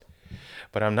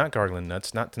But I'm not gargling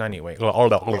nuts, not tonight anyway. Okay,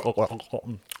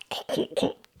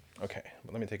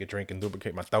 but let me take a drink and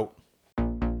lubricate my throat.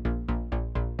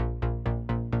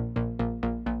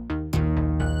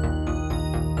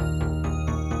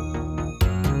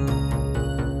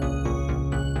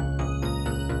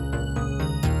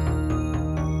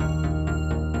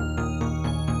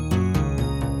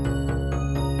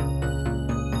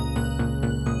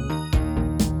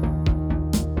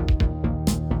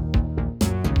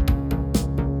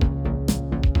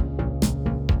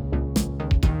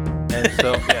 And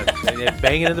so, yeah, they're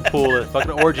banging in the pool. There's a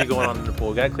fucking orgy going on in the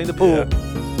pool. Gotta clean the pool. Yeah.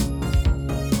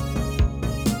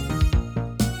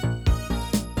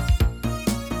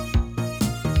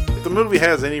 If the movie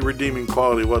has any redeeming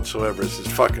quality whatsoever, it's his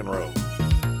fucking robe.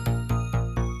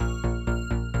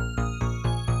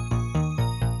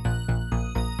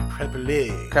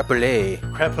 Crapulé. Crapulé.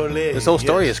 Crapulé. This whole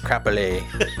story yes. is crapulé.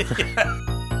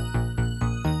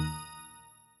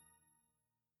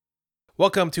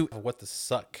 Welcome to What the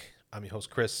Suck. I'm your host,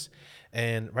 Chris.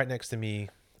 And right next to me,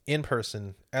 in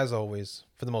person, as always,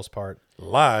 for the most part,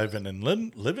 Live and in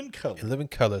living color. in living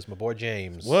colors, my boy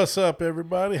James. What's up,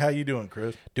 everybody? How you doing,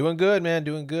 Chris? Doing good, man.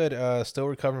 Doing good. Still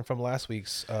recovering from last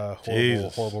week's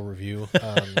Jesus. horrible review.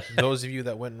 Those of you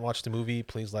that went and watched the movie,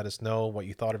 please let us know what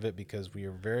you thought of it, because we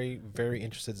are very, very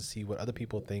interested to see what other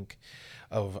people think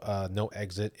of No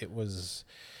Exit. It was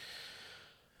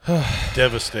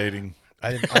Devastating.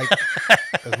 I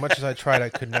as much as I tried, I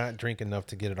could not drink enough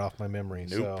to get it off my memory.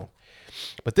 Nope. So,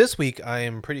 but this week I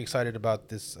am pretty excited about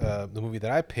this the movie that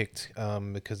I picked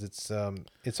because it's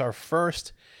our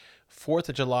first 4th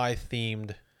of July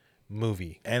themed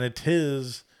movie. And it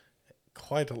is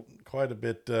quite a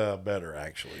bit better,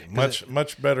 actually.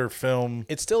 Much better film.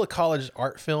 It's still a college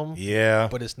art film, Yeah.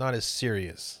 but it's not as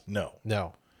serious. No.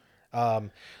 No.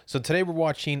 So today we're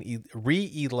watching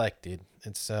Re-Elected.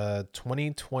 It's a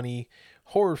 2020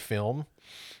 horror film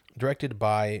directed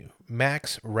by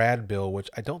Max Radbill, which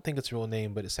I don't think it's a real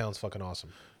name, but it sounds fucking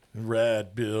awesome.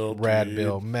 Rad Bill.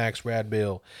 Radbill, Max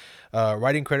Radbill.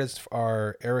 Writing credits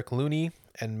are Eric Looney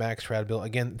and Max Radbill.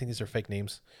 Again, I think these are fake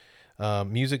names.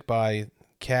 Music by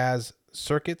Kaz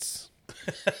Circuits.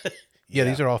 Yeah,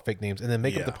 these are all fake names. And then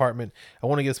makeup department. I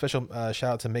want to give a special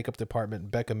shout out to makeup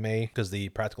department Becca May, because the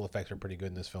practical effects are pretty good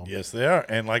in this film. Yes, they are.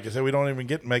 And like I said, we don't even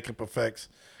get makeup effects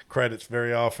credits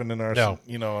very often in our,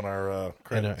 in our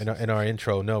credits. In our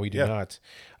intro. No, we do Yeah. not.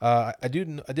 I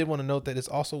did want to note that it's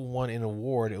also won an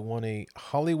award. It won a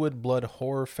Hollywood Blood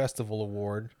Horror Festival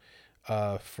Award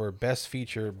for Best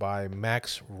Feature by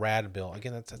Max Radbill.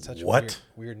 Again, that's such a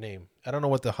weird name. I don't know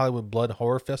what the Hollywood Blood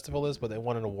Horror Festival is, but they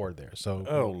won an award there. So,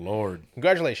 Oh, Lord.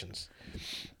 congratulations.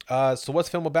 So what's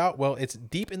the film about? Well, it's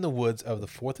deep in the woods of the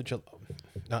 4th of July.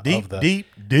 Deep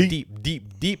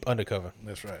undercover.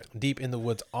 That's right. Deep in the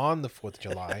woods on the 4th of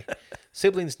July,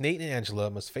 siblings Nate and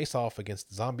Angela must face off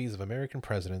against zombies of American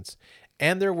presidents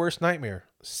and their worst nightmare,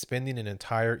 spending an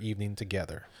entire evening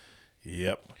together.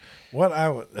 Yep. What I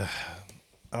would...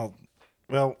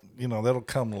 well, that'll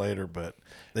come later, but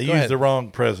they used the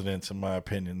wrong presidents, in my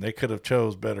opinion. They could have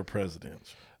chose better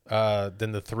presidents.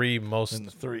 Than the three most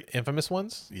infamous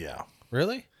ones? Yeah.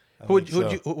 Really? Which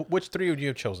three would you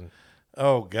have chosen?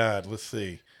 Oh, God. Let's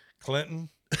see. Clinton.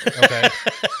 Okay.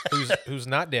 who's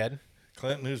not dead.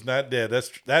 Clinton, who's not dead.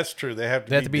 That's true. They have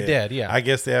to be dead. Yeah. I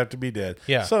guess they have to be dead.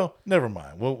 Yeah. So never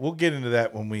mind. We'll get into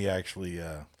that when we actually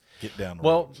get down the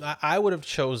road. I would have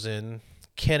chosen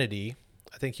Kennedy.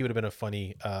 I think he would have been a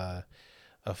funny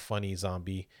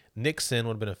zombie. Nixon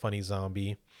would have been a funny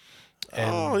zombie.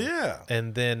 And,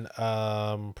 and then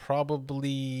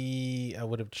probably I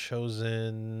would have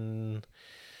chosen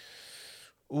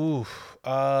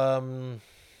Ronald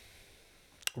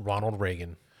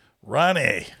Reagan.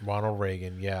 Ronnie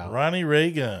Reagan, yeah. Ronnie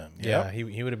Reagan. Yep. Yeah,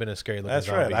 he would have been a scary looking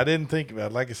zombie. That's right. I didn't think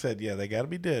about it. Like I said, they got to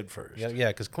be dead first. Yeah,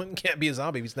 because Clinton can't be a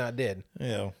zombie if he's not dead.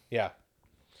 Yeah. Yeah.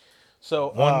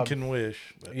 So one can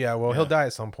wish. He'll die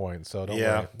at some point. So don't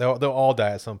worry. They'll all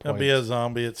die at some point. He'll be a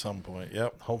zombie at some point.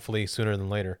 Yep. Hopefully sooner than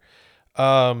later.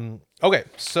 Okay,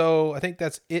 so I think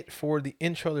that's it for the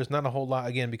intro. There's not a whole lot,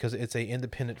 again, because it's a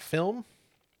independent film.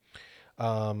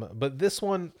 But this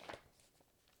one,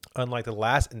 unlike the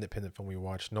last independent film we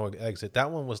watched, No Exit,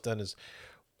 that one was done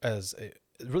as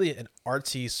really an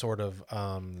artsy sort of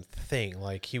thing.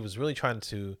 Like, he was really trying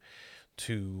to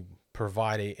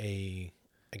provide a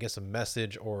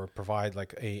message, or provide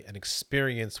like an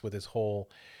experience with his whole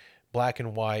black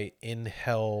and white in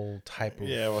hell type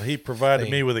of he provided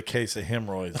me with a case of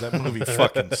hemorrhoids. That movie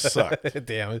fucking sucked.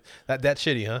 Damn, that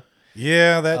shitty, huh?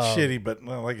 Yeah, that's shitty. But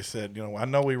like I said, I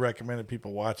know we recommended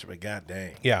people watch it, but god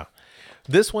dang. Yeah.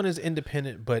 This one is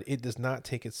independent, but it does not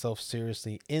take itself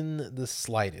seriously in the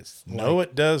slightest. No,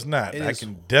 it does not. I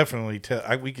can definitely tell.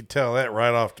 We could tell that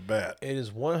right off the bat. It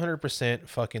is 100%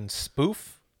 fucking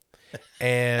spoof.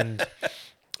 And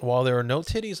while there are no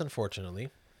titties, unfortunately,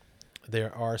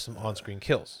 there are some on-screen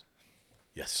kills.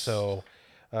 Yes. So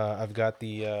I've got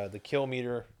the kill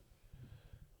meter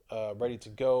ready to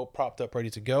go, propped up, ready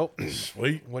to go.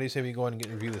 Sweet. What do you say we go ahead and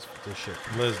get review this shit?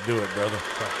 Let's do it, brother.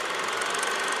 Okay.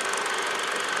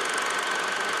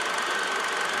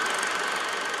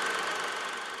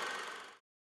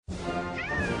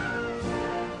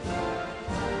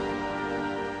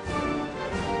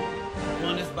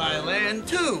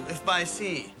 Two, if by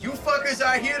sea. You fuckers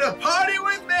are here to party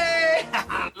with me!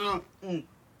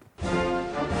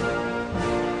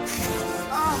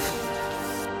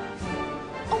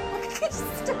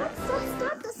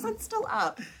 Stop. The sun's still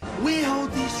up. We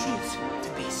hold these truths to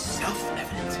be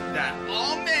self-evident that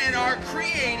all men are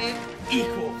created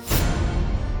equal.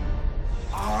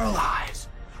 Our lives,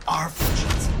 our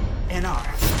fortunes, and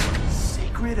our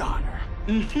sacred honor.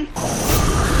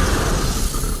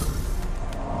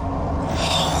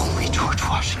 Holy George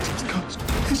Washington's ghost.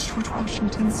 It's George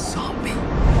Washington's zombie. We're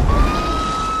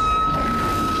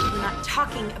not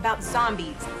talking about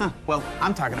zombies. Huh. Well,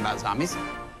 I'm talking about zombies.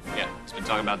 Yeah, he's been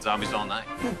talking about zombies all night.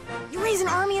 You raise an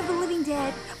army of the living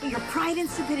dead, but your pride and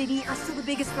stupidity are still the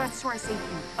biggest threats to our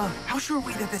safety. How sure are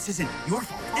we that this isn't your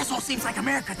fault? This all seems like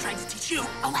America trying to teach you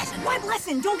a lesson. What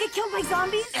lesson? Don't get killed by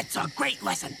zombies? It's a great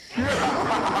lesson.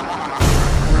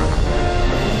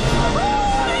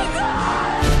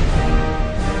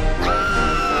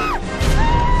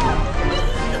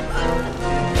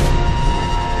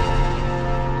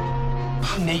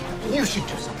 Nate, you should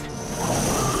do something.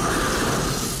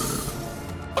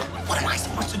 What am I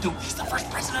supposed to do? He's the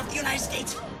first president of the United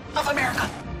States of America.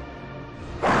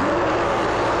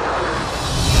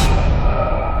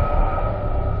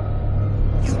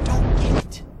 You don't get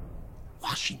it.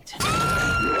 Washington.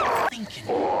 Lincoln.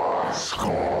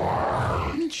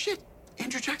 I mean, shit.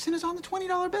 Andrew Jackson is on the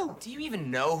 $20 bill. Do you even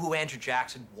know who Andrew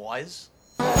Jackson was?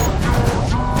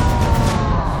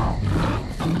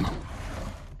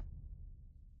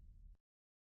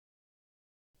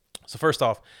 So first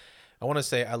off, I want to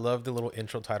say I love the little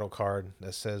intro title card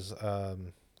that says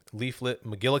Leaflet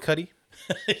McGillicuddy.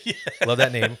 Yeah. Love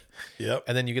that name. Yep.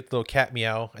 And then you get the little cat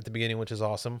meow at the beginning, which is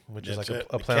awesome, which is like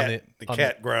a play on the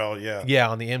cat growl, yeah. Yeah,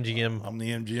 on the MGM. On the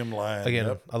MGM line. Again,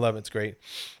 yep. I love it. It's great.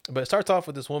 But it starts off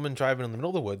with this woman driving in the middle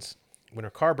of the woods. When her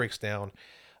car breaks down,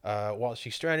 while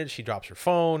she's stranded, she drops her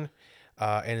phone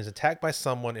and is attacked by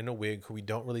someone in a wig who we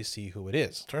don't really see who it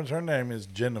is. Turns her name is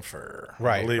Jennifer.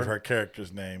 Right. I believe her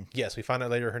character's name. Yes, we find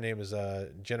out later her name is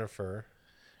Jennifer.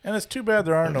 And it's too bad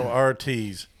there are no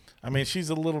RTs. I mean, she's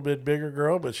a little bit bigger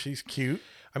girl, but she's cute.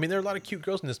 I mean, there are a lot of cute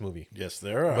girls in this movie. Yes,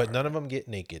 there are. But none of them get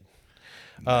naked.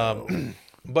 No.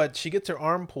 But she gets her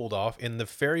arm pulled off in the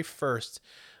very first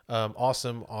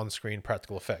awesome on-screen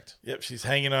practical effect. Yep, she's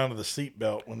hanging onto the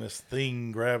seatbelt when this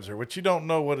thing grabs her, which you don't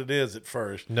know what it is at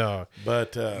first. No.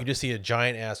 But you just see a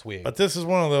giant-ass wig. But this is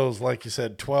one of those, like you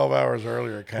said, 12 hours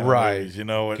earlier kind of movies, you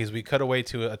know. Because we cut away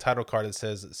to a title card that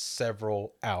says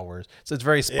several hours. So it's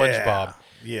very SpongeBob.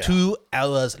 Yeah. 2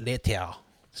 hours later.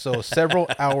 So several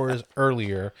hours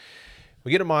earlier.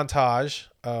 We get a montage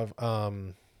of...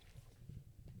 I'm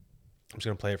just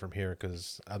going to play it from here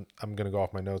because I'm going to go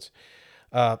off my notes.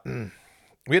 We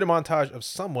had a montage of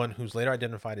someone who's later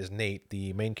identified as Nate,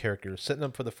 the main character, setting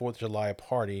up for the 4th of July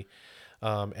party.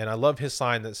 And I love his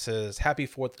sign that says, Happy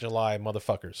 4th of July,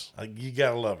 motherfuckers. You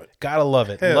gotta love it. Gotta love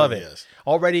it. Hell love yes. it.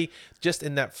 Already, just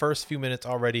in that first few minutes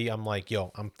already, I'm like,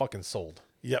 yo, I'm fucking sold.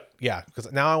 Yep. Yeah,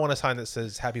 because now I want a sign that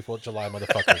says, Happy 4th of July,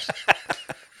 motherfuckers.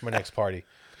 For my next party.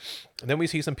 And then we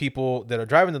see some people that are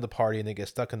driving to the party and they get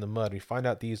stuck in the mud. We find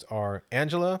out these are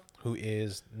Angela, who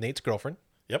is Nate's girlfriend.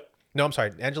 Yep. No, I'm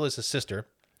sorry. Angela is his sister.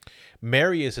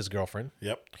 Mary is his girlfriend.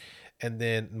 Yep. And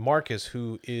then Marcus,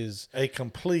 who is a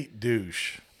complete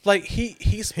douche. Like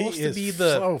he's supposed to be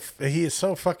he is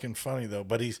so fucking funny though,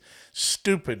 but he's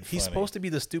stupid funny. He's supposed to be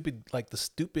the stupid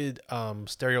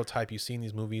stereotype you see in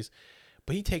these movies,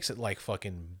 but he takes it like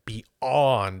fucking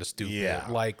beyond stupid. Yeah.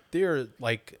 Like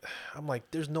I'm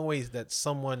like, there's no way that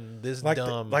someone this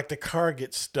dumb. Like the car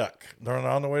gets stuck. They're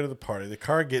on the way to the party. The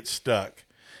car gets stuck.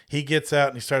 He gets out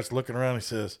and he starts looking around. He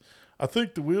says, I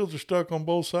think the wheels are stuck on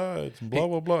both sides and blah,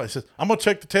 blah, blah. He says, I'm going to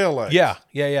check the tail lights. Yeah.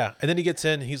 And then he gets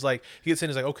in. He's like,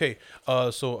 okay,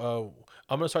 so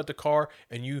I'm going to start the car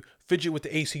and you fidget with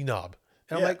the AC knob.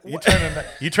 And I'm Yeah, like, you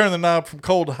what? turn the knob from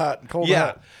cold to hot and cold to Yeah.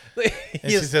 hot.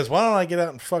 And she says, "Why don't I get out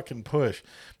and fucking push?"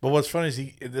 But what's funny is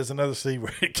there's another scene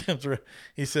where it comes around.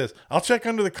 He says, "I'll check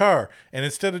under the car," and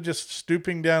instead of just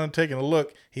stooping down and taking a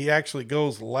look, he actually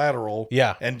goes lateral,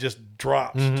 Yeah. and just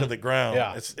drops to the ground.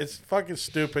 Yeah. It's fucking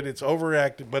stupid. It's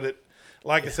overacted, but it,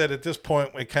 like I said, at this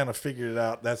point we kind of figured it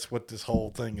out. That's what this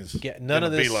whole thing is. Yeah, none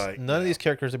of gonna this, be like. none of these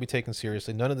characters will be taken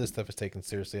seriously. None of this stuff is taken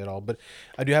seriously at all. But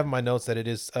I do have in my notes that it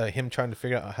is him trying to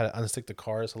figure out how to unstick the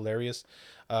car is hilarious.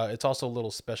 It's also a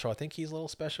little special. I think he's a little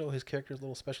special. His character is a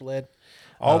little special ed.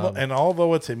 And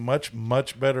although it's a much,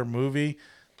 much better movie,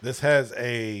 this has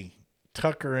a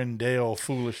Tucker and Dale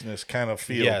foolishness kind of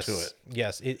feel Yes, to it.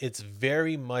 yes, it's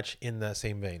very much in that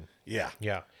same vein. Yeah.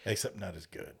 Yeah. Except not as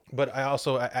good. But I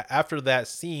also after that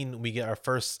scene, we get our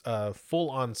first full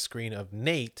on screen of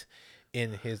Nate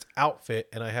in his outfit,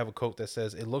 and I have a quote that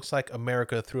says, "It looks like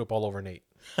America threw up all over Nate,"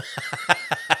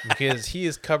 because he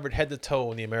is covered head to toe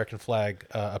in the American flag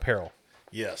apparel.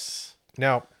 Yes.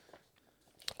 Now,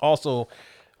 also,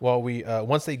 while we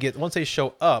once they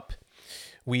show up,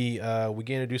 we get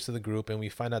introduced to the group, and we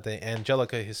find out that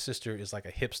Angelica, his sister, is like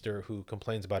a hipster who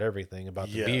complains about everything, about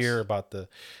the Yes. beer, about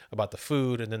the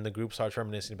food, and then the group starts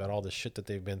reminiscing about all the shit that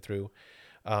they've been through.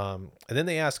 And then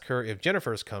they ask her if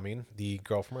Jennifer's coming, the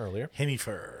girl from earlier,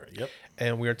 Hennifer. Yep.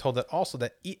 and we are told that also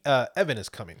that Evan is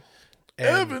coming. And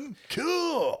Evan,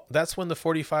 cool. that's when the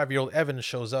 45-year-old Evan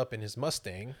shows up in his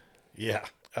Mustang, Yeah.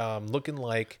 looking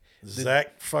like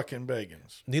Zach fucking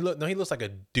Bagans. he looks like a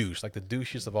douche, like the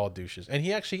douchiest of all douches, and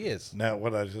he actually is. Now,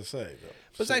 what did I just say, though?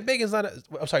 But Zach Bagans not.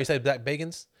 I'm sorry, you said Zach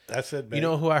Bagans. I said Bagans. You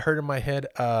know who I heard in my head?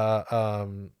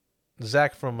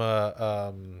 Zach from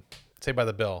Saved by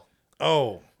the Bell.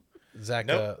 Oh. Zach.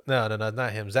 Nope. No,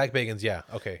 not him. Zach Bagans. Yeah.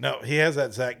 Okay. No, he has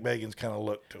that Zach Bagans kind of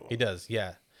look to him. He does.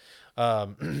 Yeah.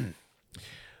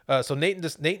 So Nate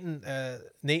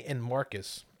and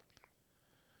Marcus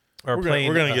are We're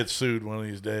playing. gonna get sued one of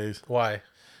these days. Why?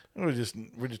 We're just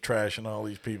trashing all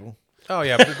these people. Oh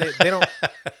yeah, but they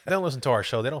don't listen to our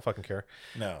show. They don't fucking care.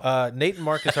 No. Nate and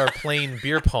Marcus are playing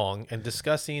beer pong and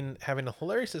having a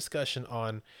hilarious discussion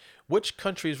on which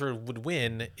countries would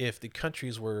win if the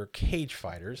countries were cage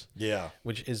fighters. Yeah,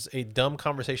 Which is a dumb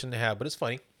conversation to have, but it's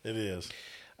funny. it is.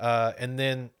 And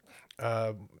then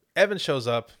Evan shows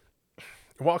up,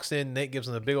 walks in. Nate gives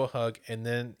him a big old hug, and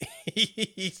then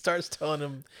he starts telling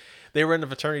him they were in the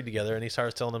fraternity together, and he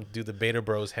starts telling them to do the Beta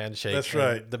Bros handshake. That's And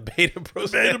right. The Beta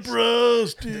Bros. Beta handshake-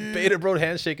 Bros, The dude. Beta Bro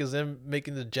handshake is them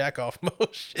making the jack off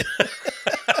motion.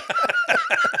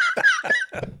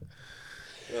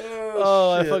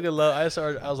 Oh, I fucking love.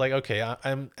 I was like, okay,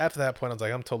 I'm after that point. I was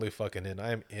like, I'm totally fucking in.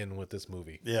 I'm in with this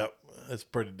movie. Yeah, it's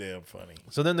pretty damn funny.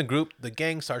 So then the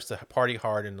gang starts to party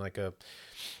hard in like a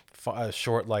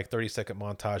short, like 30-second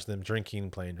montage of them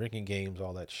playing drinking games,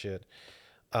 all that shit.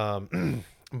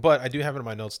 But I do have it in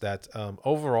my notes that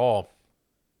overall,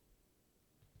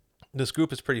 this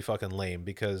group is pretty fucking lame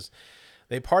because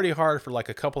they party hard for like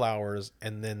a couple hours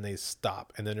and then they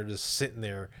stop and then they're just sitting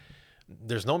there.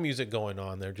 There's no music going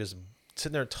on. They're just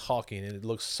sitting there talking, and it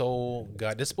looks so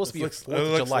good. It's supposed to be a 4th It of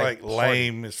looks July like party.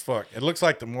 lame as fuck. It looks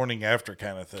like the morning after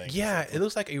kind of thing. Yeah, it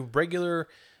looks like a regular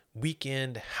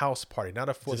weekend house party, not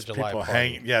a 4th of Just July people party.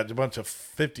 hanging. Yeah, a bunch of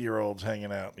 50-year-olds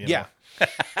hanging out. You know? Yeah,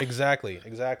 exactly.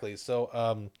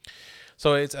 So,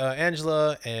 so it's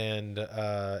Angela and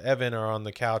Evan are on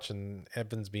the couch, and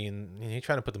Evan's he's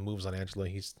trying to put the moves on Angela.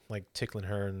 He's like tickling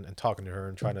her and talking to her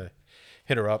and trying to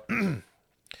hit her up.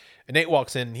 And Nate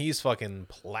walks in, and he's fucking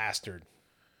plastered.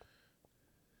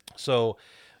 So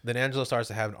then Angela starts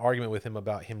to have an argument with him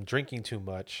about him drinking too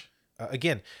much.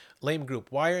 Again, lame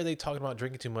group. Why are they talking about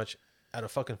drinking too much at a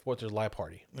fucking 4th of July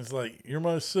party? It's like, you're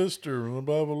my sister, blah,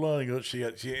 blah, blah. You go,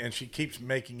 she keeps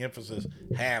making emphasis,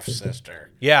 half sister.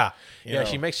 Yeah, You yeah. know.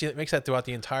 She makes that throughout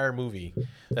the entire movie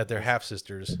that they're half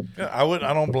sisters. Yeah, I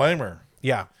don't blame her.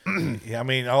 Yeah, Yeah, I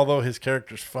mean, although his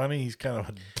character's funny, he's kind of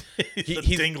a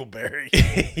he's- dingleberry.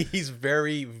 he's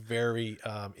very, very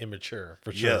immature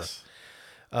for sure. Yes.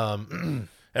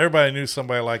 Everybody knew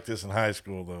somebody like this in high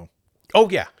school, though. Oh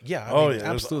yeah, yeah. I Oh, mean, yeah,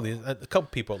 there's- absolutely. A couple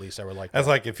people at least that were like That's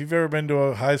that. like, if you've ever been to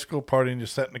a high school party and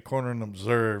just sat in the corner and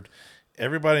observed,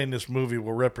 everybody in this movie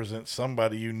will represent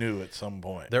somebody you knew at some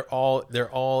point. They're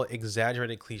all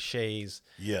exaggerated cliches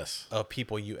Yes. of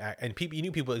people you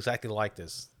knew people exactly like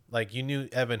this. Like you knew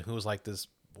Evan, who was like this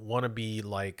wannabe,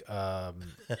 like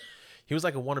he was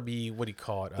like a wannabe. What do you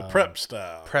call it? Prep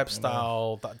style. Prep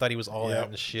style. Thought he was all Yep. out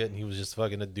and shit, and he was just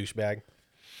fucking a douchebag.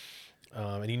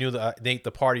 And he knew Nate,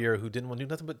 the partier, who didn't want to do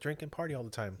nothing but drink and party all the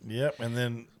time. Yep. And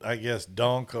then I guess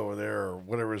Donk over there, or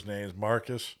whatever his name is,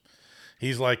 Marcus.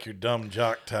 He's like your dumb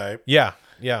jock type. Yeah,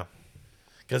 yeah.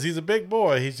 Because he's a big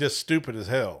boy. He's just stupid as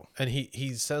hell. And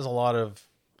he says a lot of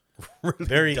really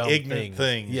Very dumb ignorant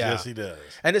things. Yeah. Yes, he does.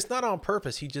 And it's not on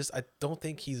purpose. I don't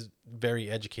think he's very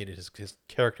educated. His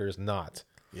character is not.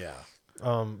 Yeah.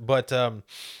 So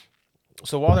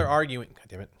while they're arguing, God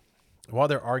damn it, while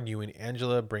they're arguing,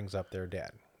 Angela brings up their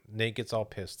dad. Nate gets all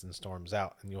pissed and storms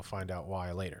out, and you'll find out why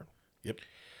later. Yep.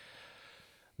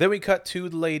 Then we cut to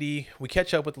the lady. We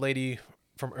catch up with the lady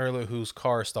from earlier whose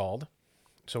car stalled.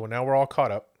 So now we're all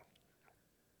caught up.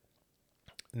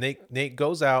 Nate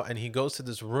goes out and he goes to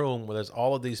this room where there's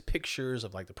all of these pictures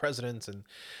of like the presidents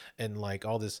and like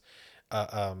all this.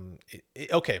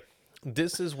 Okay,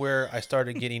 this is where I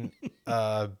started getting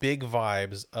big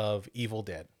vibes of Evil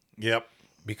Dead. Yep.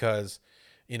 Because,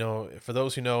 you know, for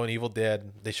those who know in Evil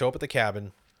Dead, they show up at the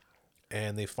cabin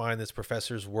and they find this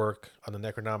professor's work on the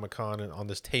Necronomicon and on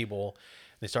this table.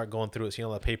 They start going through it, seeing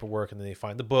all that paperwork, and then they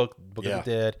find the book of the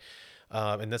Dead.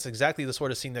 And that's exactly the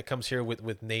sort of scene that comes here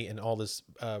with Nate and all this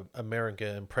America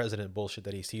and president bullshit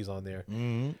that he sees on there.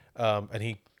 Mm-hmm. And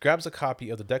he grabs a copy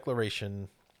of the Declaration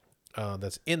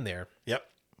that's in there. Yep.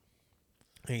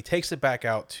 And he takes it back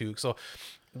out to. So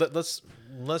let's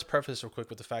preface real quick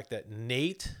with the fact that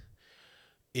Nate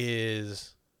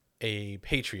is a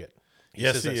patriot. He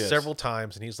says that several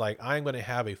times, and he's like, I'm going to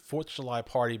have a 4th of July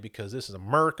party because this is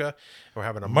America. And we're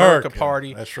having an America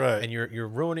party. That's right. And you're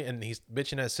ruining, and he's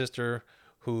bitching at his sister,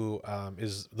 who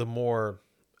is the more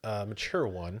mature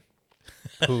one,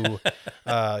 who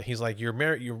he's like, you're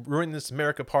ruining this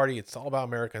America party. It's all about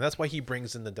America. And that's why he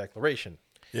brings in the Declaration.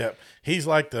 Yeah, he's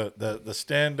like the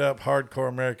stand-up hardcore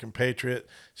American patriot.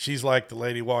 She's like the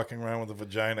lady walking around with a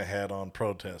vagina hat on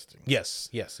protesting. Yes,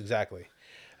 exactly.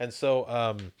 And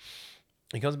so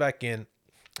he comes back in.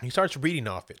 He starts reading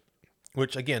off it,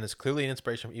 which, again, is clearly an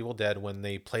inspiration from Evil Dead when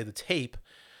they play the tape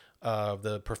of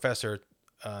the professor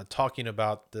talking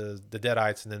about the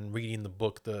Deadites and then reading the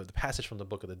book, the passage from the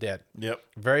Book of the Dead. Yep.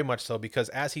 Very much so, because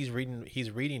as he's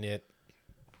reading it,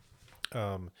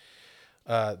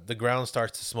 the ground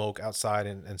starts to smoke outside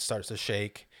and starts to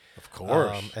shake. Of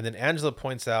course. And then Angela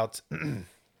points out,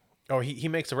 he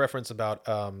makes a reference about,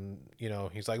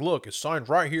 he's like, look, it's signed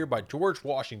right here by George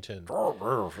Washington.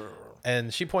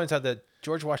 And she points out that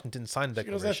George Washington signed the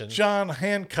Declaration. That's John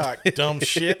Hancock, dumb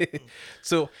shit.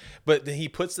 So, but then he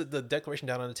puts the Declaration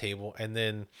down on the table, and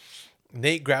then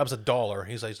Nate grabs $1.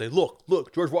 He's like,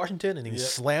 look, George Washington, and he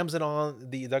slams it on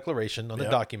the Declaration, on the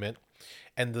document,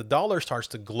 and the dollar starts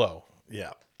to glow.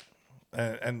 Yeah.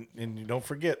 And you don't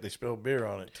forget, they spill beer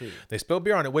on it, too. They spill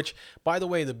beer on it, which, by the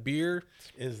way, the beer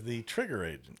is the trigger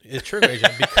agent. It's trigger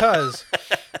agent because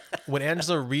when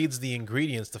Angela reads the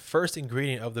ingredients, the first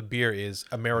ingredient of the beer is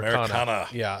Americana.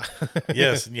 Yeah.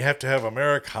 Yes, and you have to have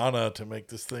Americana to make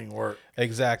this thing work.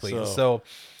 Exactly. So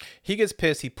he gets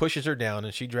pissed. He pushes her down,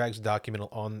 and she drags the document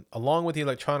on, along with the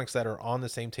electronics that are on the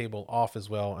same table, off as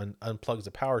well, and unplugs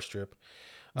the power strip.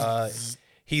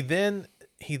 She then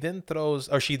throws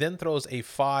a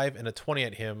 5 and a 20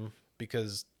 at him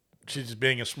because she's just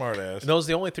being a smartass. Those are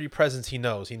the only 3 presidents he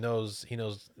knows. He knows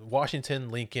Washington,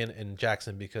 Lincoln, and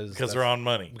Jackson because they're on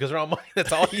money. Because they're on money.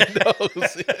 That's all he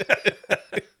knows.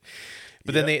 But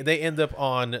then they end up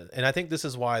on, and I think this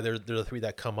is why they're the 3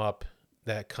 that come out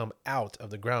of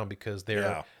the ground, because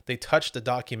they touch the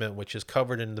document, which is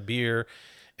covered in the beer.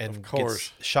 And of course,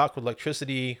 gets shocked with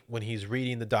electricity when he's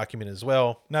reading the document as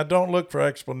well. Now, don't look for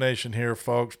explanation here,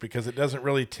 folks, because it doesn't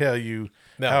really tell you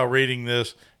how reading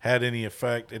this had any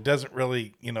effect. It doesn't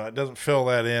really, it doesn't fill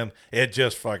that in. It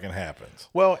just fucking happens.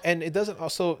 Well, and it doesn't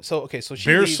also. So she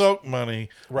beer-soaked money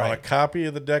on a copy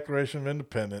of the Declaration of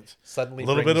Independence. Suddenly, a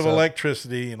little bit of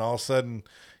electricity, and all of a sudden,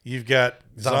 you've got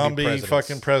zombie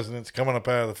fucking presidents coming up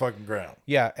out of the fucking ground.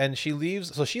 Yeah, and she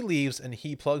leaves. So she leaves, and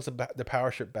he plugs the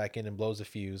power strip back in and blows the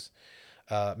fuse.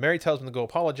 Mary tells him to go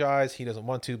apologize. He doesn't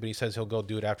want to, but he says he'll go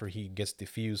do it after he gets the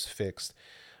fuse fixed.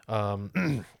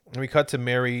 We cut to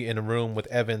Mary in a room with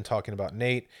Evan talking about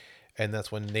Nate, and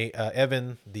that's when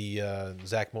Evan, the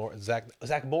Zach Morris,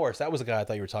 that was the guy I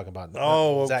thought you were talking about.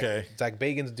 Oh, okay. Zach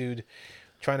Bagans dude,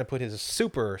 trying to put his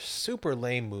super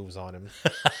lame moves on him.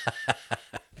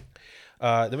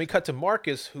 Then we cut to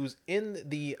Marcus, who's in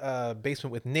the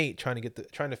basement with Nate, trying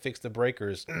to fix the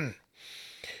breakers.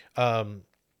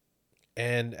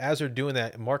 And as they're doing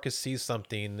that, Marcus sees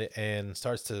something and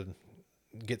starts to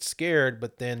get scared.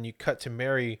 But then you cut to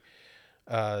Mary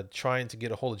trying to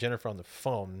get a hold of Jennifer on the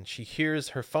phone. She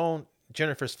hears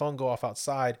Jennifer's phone go off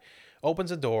outside,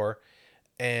 opens the door,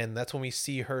 and that's when we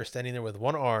see her standing there with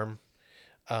one arm.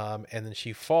 And then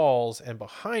she falls, and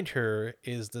behind her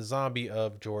is the zombie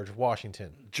of George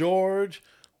Washington. George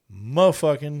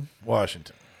motherfucking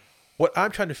Washington. What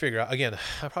I'm trying to figure out, again,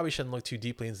 I probably shouldn't look too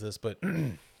deeply into this, but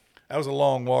That was a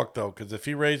long walk though, because if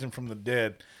he raised him from the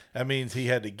dead, that means he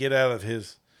had to get out of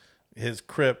his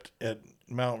crypt at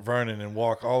Mount Vernon and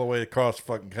walk all the way across the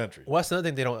fucking country. well, that's another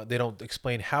thing they don't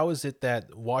explain. How is it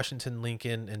that Washington,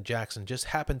 Lincoln, and Jackson just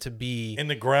happen to be In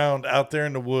the ground, out there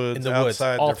in the woods,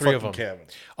 outside all their three of fucking them?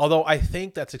 cabins. Although I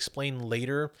think that's explained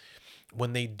later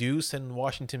when they do send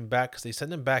Washington back, because they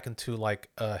send him back into like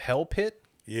a hell pit,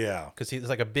 Yeah, because he's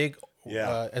like a big.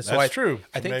 Yeah, and so that's true.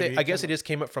 I So think maybe I guess it just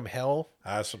came up from hell.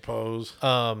 I suppose.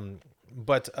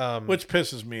 But Which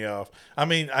pisses me off. I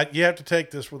mean, you have to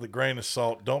take this with a grain of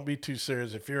salt. Don't be too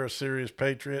serious. If you're a serious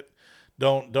patriot,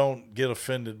 don't get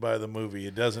offended by the movie.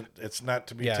 It's not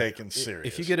to be taken serious.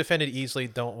 If you get offended easily,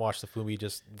 don't watch the movie.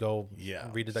 Just go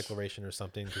read the Declaration or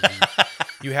something. 'Cause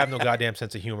you have no goddamn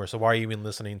sense of humor. So why are you even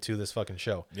listening to this fucking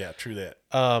show? Yeah, true that.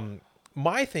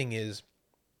 My thing is,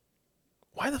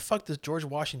 why the fuck does George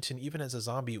Washington, even as a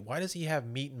zombie, why does he have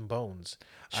meat and bones?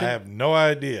 I have no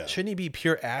idea. Shouldn't he be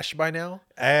pure ash by now?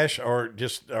 Ash or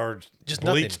just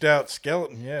bleached out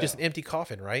skeleton. Yeah, Just an empty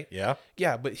coffin, right? yeah.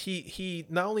 Yeah, but he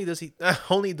not only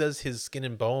does his skin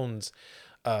and bones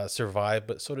survive,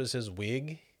 but so does his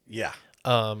wig. Yeah.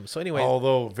 So anyway,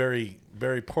 Although very,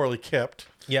 very poorly kept.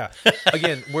 yeah.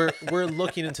 Again, we're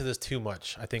looking into this too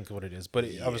much. I think what it is. But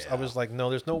I was like, no,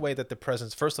 there's no way that the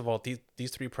presents. First of all, these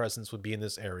three presents would be in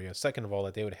this area. Second of all,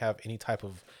 that they would have any type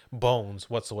of bones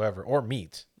whatsoever or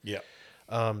meat. Yeah.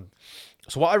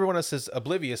 So while everyone else is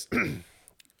oblivious,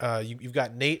 you've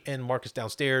got Nate and Marcus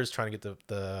downstairs trying to get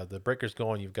the breakers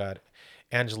going. You've got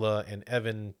Angela and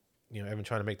Evan. Evan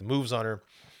trying to make the moves on her.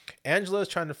 Angela is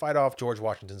trying to fight off George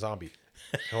Washington zombie,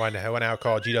 who I now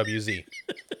call GWZ.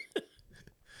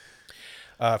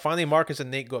 Finally, Marcus and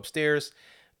Nate go upstairs,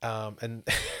 and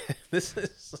this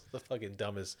is the fucking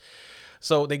dumbest.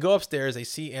 So they go upstairs. They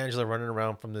see Angela running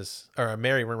around from this, or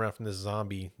Mary running around from this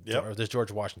zombie, or this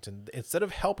George Washington. Instead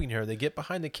of helping her, they get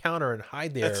behind the counter and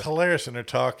hide there. That's hilarious, and they're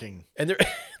talking. And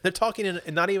they're talking in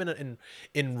not even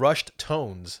in rushed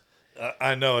tones.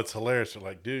 I know, it's hilarious. They're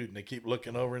like, dude, and they keep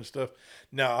looking over and stuff.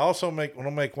 Now, I also want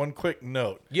to make one quick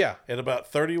note. Yeah. At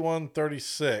about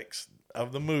 31:36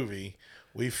 of the movie,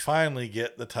 we finally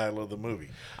get the title of the movie.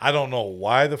 I don't know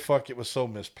why the fuck it was so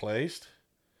misplaced.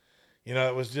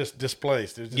 It was just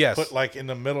displaced. It was just put like in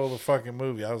the middle of the fucking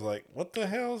movie. I was like, what the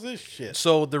hell is this shit?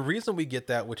 So the reason we get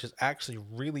that, which is actually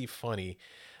really funny,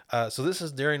 so this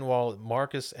is during while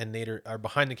Marcus and Nate are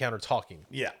behind the counter talking.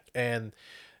 Yeah. And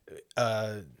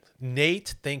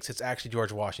Nate thinks it's actually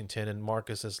George Washington, and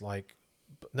Marcus is like,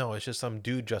 no, it's just some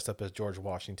dude dressed up as George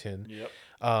Washington. Yep.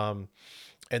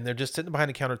 And they're just sitting behind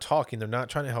the counter talking. They're not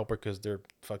trying to help her because they're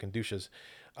fucking douches.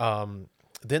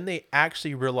 Then they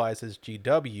actually realize it's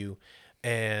GW,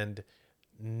 and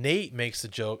Nate makes a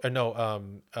joke.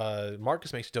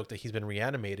 Marcus makes a joke that he's been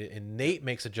reanimated, and Nate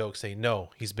makes a joke saying, no,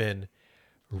 he's been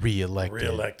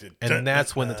reelected. And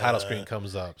that's when the title screen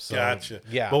comes up. So, gotcha.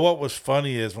 Yeah. But what was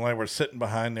funny is when they were sitting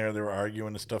behind there, they were arguing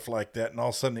and stuff like that, and all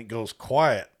of a sudden it goes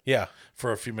quiet. Yeah.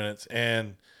 For a few minutes,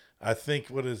 and I think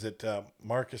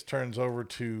Marcus turns over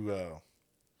to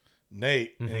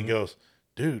Nate, and he goes,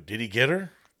 "Dude, did he get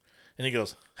her?" And he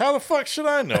goes, "How the fuck should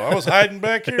I know? I was hiding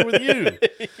back here with you."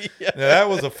 Now, that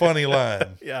was a funny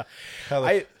line. Yeah.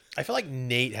 I feel like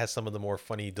Nate has some of the more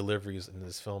funny deliveries in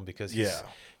this film because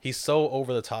he's so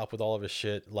over the top with all of his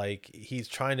shit. Like, he's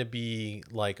trying to be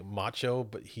like macho,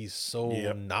 but he's so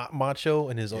not macho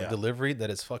in his own delivery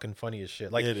that it's fucking funny as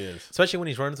shit. Like, it is. Especially when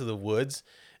he's running through the woods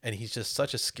and he's just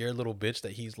such a scared little bitch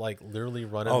that he's like literally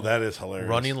running. Oh, that is hilarious.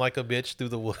 Running like a bitch through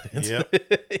the woods.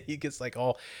 Yep. He gets like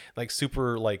all like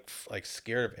super like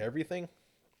scared of everything.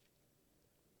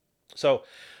 So,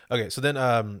 okay. So then,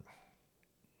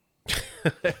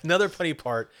 another funny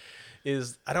part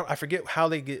is I forget how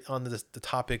they get on the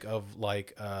topic of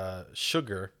like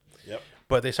sugar. Yep.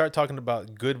 But they start talking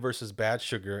about good versus bad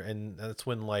sugar, and that's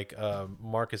when like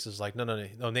Marcus is like, no.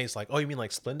 Nate's like, oh, you mean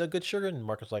like Splenda good sugar? And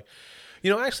Marcus is like,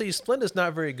 actually Splenda's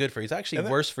not very good for you. It's actually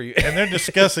worse for you. And they're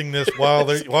discussing this while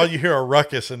you hear a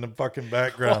ruckus in the fucking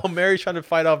background. While Mary's trying to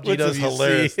fight off GWC. Which is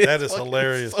hilarious. That is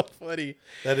hilarious. So funny.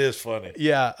 That is funny.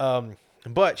 Yeah.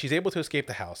 But she's able to escape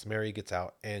the house. Mary gets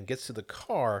out and gets to the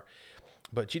car,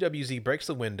 but GWZ breaks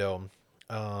the window,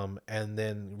 and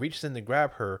then reaches in to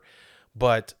grab her,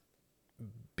 but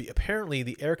apparently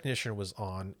the air conditioner was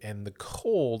on, and the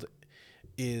cold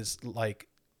is like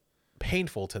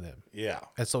painful to them. Yeah.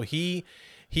 And so he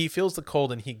he feels the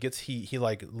cold and he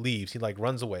like leaves. He like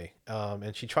runs away.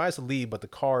 And she tries to leave, but the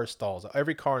car stalls.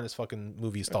 Every car in this fucking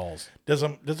movie stalls. Does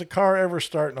a car ever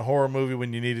start in a horror movie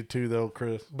when you need it to, though,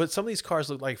 Chris? But some of these cars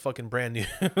look like fucking brand new.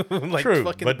 Like True,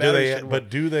 fucking but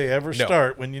do they ever No.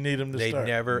 start when you need them to start?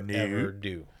 They never No, ever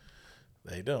do.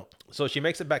 They don't. So she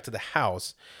makes it back to the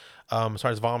house,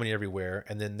 starts vomiting everywhere,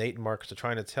 and then Nate and Marcus are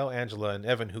trying to tell Angela and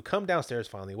Evan, who come downstairs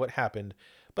finally, what happened.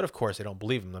 But of course, they don't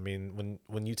believe him. I mean,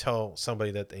 when you tell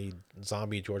somebody that a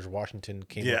zombie George Washington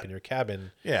came up in your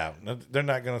cabin, yeah, they're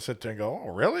not going to sit there and go,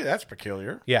 "Oh, really? That's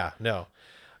peculiar." yeah, no.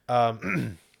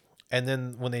 And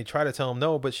then when they try to tell him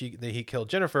no, but he killed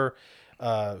Jennifer,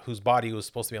 whose body was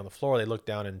supposed to be on the floor. They look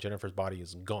down and Jennifer's body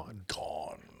is gone.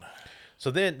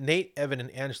 So then Nate, Evan,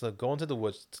 and Angela go into the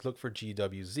woods to look for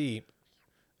GWZ.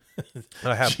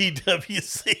 I have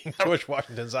GWC. George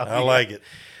Washington zombie. I like it.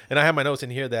 And I have my notes in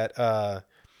here that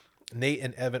Nate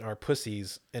and Evan are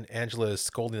pussies, and Angela is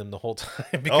scolding them the whole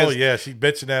time. Oh yeah, she's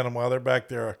bitching at them while they're back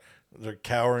there. They're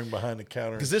cowering behind the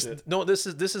counter. Because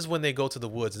this is when they go to the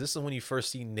woods. This is when you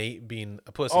first see Nate being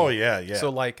a pussy. Oh yeah. So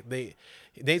like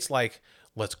Nate's like,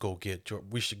 let's go get George.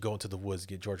 We should go into the woods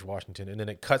get George Washington, and then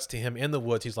it cuts to him in the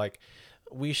woods. He's like,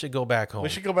 we should go back home. We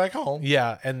should go back home.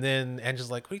 Yeah, and then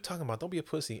Angela's like, what are you talking about? Don't be a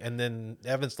pussy. And then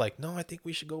Evan's like, no, I think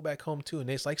we should go back home too. And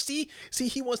Nate's like, see,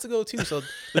 he wants to go too. So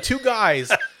the two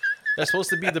guys, they're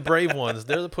supposed to be the brave ones.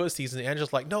 They're the pussies. And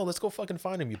Angela's like, no, let's go fucking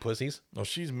find him, you pussies. No,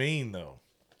 she's mean though.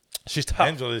 She's tough.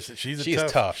 Angela, she's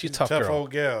tough. She's a tough girl.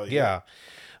 old gal. Yeah.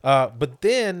 But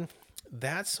then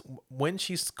that's when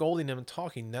she's scolding him and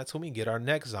talking. That's when we get our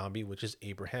next zombie, which is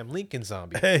Abraham Lincoln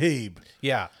zombie. Abe.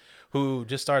 Yeah. Who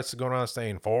just starts going around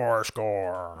saying,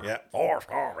 4-score. Yeah.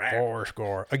 4-score.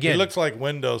 4-score. Again, He looks like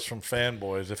Windows from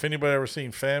Fanboys. If anybody ever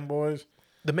seen Fanboys,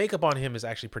 the makeup on him is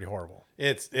actually pretty horrible.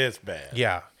 it's bad.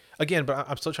 Yeah. Again, but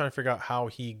I'm still trying to figure out how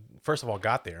he, first of all,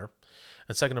 got there.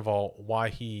 And second of all, why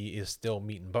he is still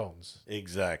meat and bones.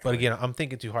 Exactly. But again, I'm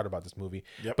thinking too hard about this movie.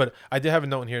 Yep. But I did have a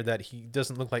note in here that he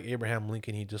doesn't look like Abraham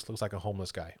Lincoln. He just looks like a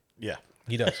homeless guy. Yeah.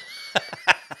 He does.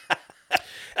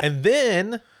 And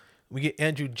then we get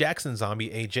Andrew Jackson zombie,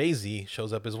 AJZ,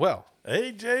 shows up as well.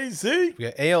 AJZ. We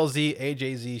got ALZ,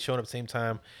 AJZ showing up at the same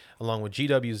time, along with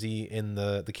GWZ in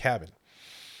the cabin.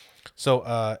 So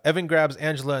Evan grabs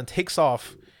Angela and takes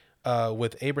off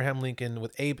with Abraham Lincoln,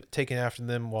 with Abe taking after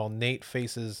them, while Nate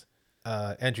faces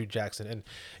Andrew Jackson. And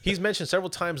he's mentioned several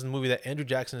times in the movie that Andrew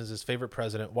Jackson is his favorite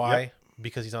president. Why? Yep.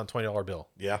 Because he's on $20 bill.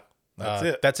 Yeah. That's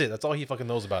it. That's it. That's all he fucking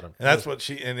knows about him. And that's what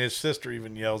and his sister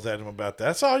even yells at him about that.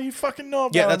 That's all you fucking know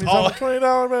about Yeah, him. that's He's all. on the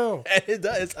 $20 bill. And it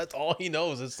does. That's all he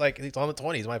knows. It's like he's on the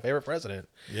 20. He's my favorite president.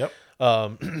 Yep.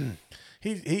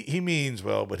 He means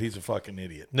well, but he's a fucking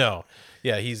idiot. No.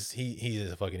 Yeah, he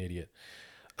is a fucking idiot.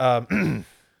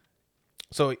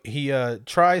 So he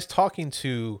tries talking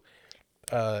to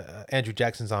Andrew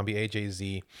Jackson zombie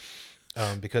AJZ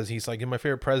because he's like, you're my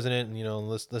favorite president, and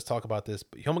let's talk about this.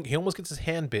 But he almost gets his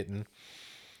hand bitten,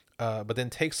 but then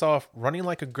takes off running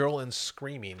like a girl and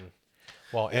screaming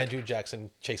while Andrew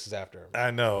Jackson chases after him.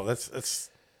 I know. It's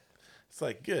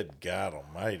like, good God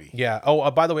Almighty. Yeah. Oh,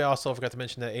 by the way, I also forgot to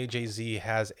mention that AJZ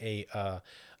has a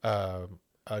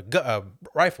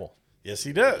rifle. Yes,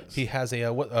 he does. He has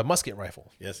a musket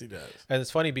rifle. Yes, he does. And it's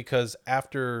funny because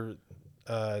after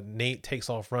Nate takes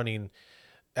off running,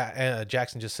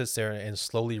 Jackson just sits there and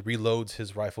slowly reloads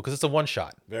his rifle because it's a one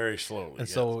shot. Very slowly. And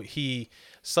so he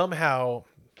somehow,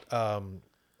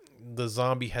 the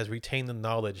zombie has retained the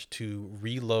knowledge to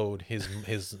reload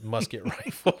his musket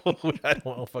rifle, which I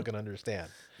don't fucking understand.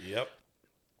 Yep.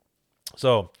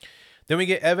 So then we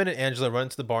get Evan and Angela run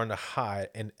to the barn to hide,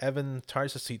 and Evan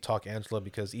tries to sweet talk Angela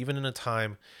because even in a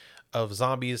time of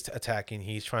zombies attacking,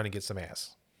 he's trying to get some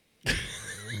ass.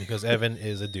 Because Evan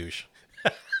is a douche.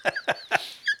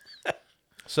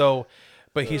 So,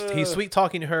 but he's sweet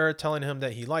talking to her, telling him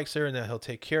that he likes her and that he'll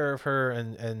take care of her,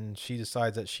 and she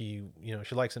decides that she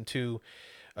likes him too.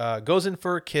 Goes in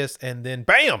for a kiss, and then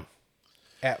bam!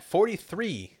 At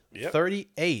 43. Yep.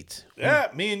 38. Yeah,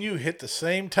 me and you hit the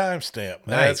same timestamp. Nice.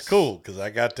 That's cool because I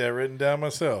got that written down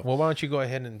myself. Well, why don't you go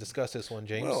ahead and discuss this one,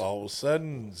 James? Well, all of a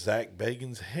sudden, Zach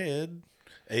Bagan's head,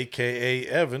 a.k.a.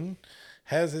 Evan,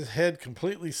 has his head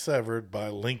completely severed by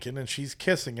Lincoln, and she's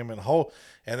kissing him and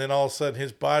then all of a sudden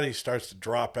his body starts to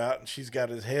drop out, and she's got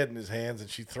his head in his hands, and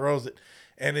she throws it,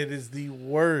 and it is the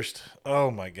worst.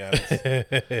 Oh, my God.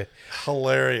 It's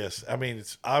hilarious. I mean,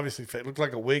 it's obviously it looked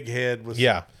like a wig head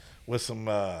with some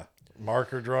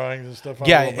marker drawings and stuff on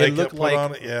it. It looked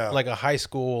like like a high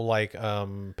school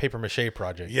paper mache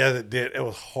project. Yeah, it did. It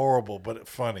was horrible, but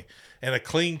funny. And a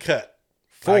clean cut.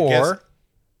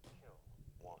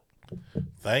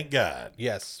 Thank God.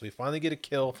 Yes, we finally get a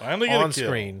kill Finally get a on kill.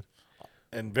 screen.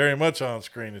 And very much on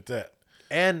screen at that.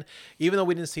 And even though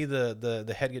we didn't see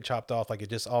the head get chopped off, like it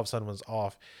just all of a sudden was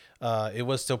off, it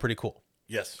was still pretty cool.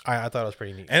 Yes. I thought it was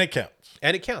pretty neat. And it counts.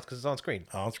 And it counts because it's on screen.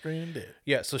 On screen and dead.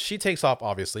 Yeah, so she takes off,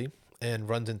 obviously, and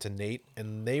runs into Nate,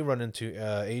 and they run into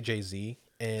AJZ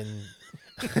and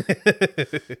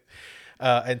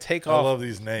and take I off. love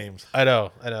these names. I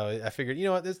know. I figured, you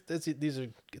know what, these are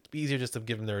it's easier just to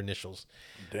give them their initials.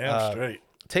 Damn straight.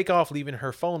 Take off, leaving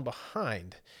her phone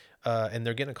behind, and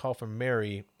they're getting a call from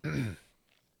Mary.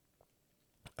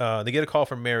 They get a call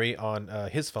from Mary on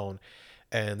his phone,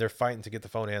 and they're fighting to get the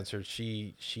phone answered.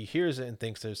 She hears it and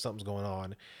thinks there's something's going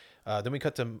on. Then we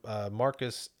cut to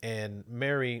Marcus and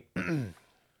Mary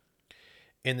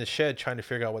in the shed trying to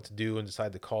figure out what to do and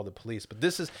decide to call the police. But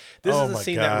this is the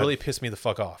scene that really pissed me the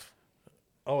fuck off.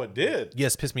 Oh, it did?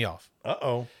 Yes, pissed me off.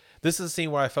 Uh-oh. This is a scene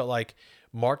where I felt like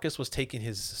Marcus was taking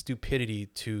his stupidity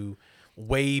to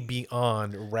way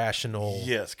beyond rational.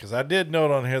 Yes, because I did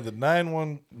note on here the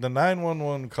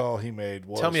 911 call he made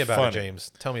was Tell me about funny. it,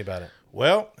 James. Tell me about it.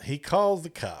 Well, he calls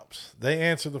the cops. They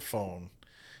answer the phone.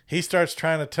 He starts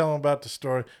trying to tell them about the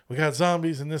story. We got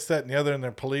zombies and this, that, and the other, and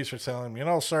their police are telling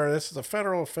him, sir, this is a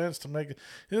federal offense to make it.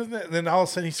 Isn't it? And then all of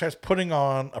a sudden he starts putting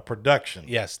on a production.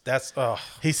 Yes, that's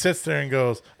He sits there and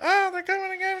goes, they're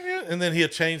coming again. And then he'll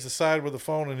change the side with the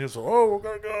phone and he'll say, we're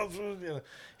going to go. You know,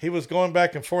 he was going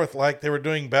back and forth like they were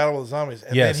doing Battle with Zombies.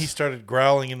 And Yes. then he started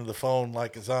growling into the phone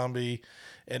like a zombie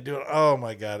and doing, oh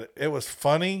my God. It was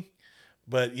funny,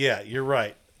 but yeah, you're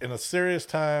right. In a serious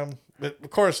time, but of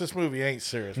course this movie ain't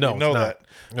serious. No, we know it's not.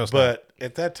 that. No, it's but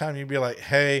at that time you'd be like,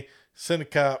 hey, send the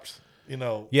cops,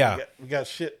 Yeah. we got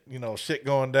shit, shit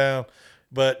going down.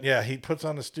 But yeah, he puts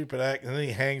on the stupid act and then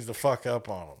he hangs the fuck up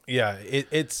on him. Yeah,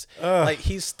 it's like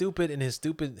he's stupid, and his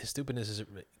stupidness is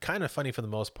kind of funny for the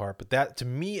most part. But that, to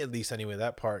me at least, anyway,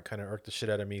 that part kind of irked the shit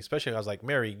out of me. Especially, I was like,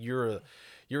 Mary, you're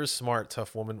a smart,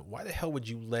 tough woman. Why the hell would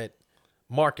you let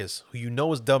Marcus, who you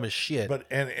know is dumb as shit, But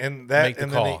and that make the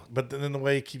and call? then the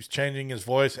way he keeps changing his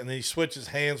voice and then he switches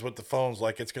hands with the phones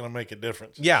like it's gonna make a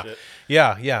difference. and Yeah, shit.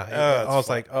 yeah. it's I was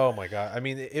fun. like, oh my God. I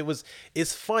mean,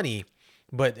 it's funny,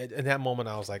 but in that moment,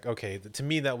 I was like, okay. To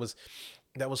me, that was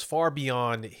far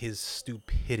beyond his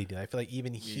stupidity. I feel like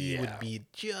even he would be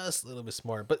just a little bit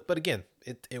smart. But again,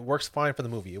 it works fine for the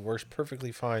movie. It works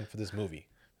perfectly fine for this movie.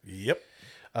 Yep.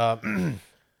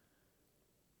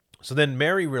 So then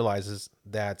Mary realizes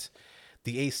that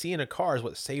the AC in a car is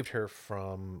what saved her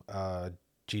from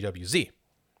GWZ.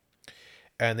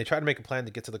 And they try to make a plan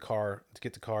to get the car to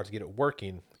get it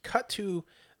working. Cut to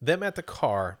them at the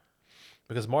car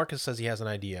because Marcus says he has an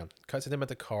idea. Cut to them at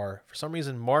the car. For some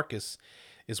reason, Marcus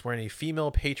is wearing a female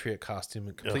Patriot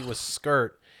costume, complete with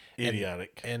skirt.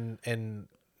 Idiotic. And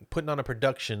putting on a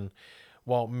production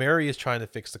while Mary is trying to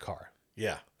fix the car.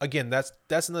 Yeah. Again, that's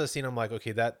another scene. I'm like,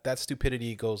 okay, that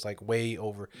stupidity goes like way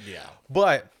over. Yeah.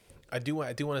 But I do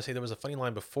want to say there was a funny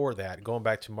line before that, going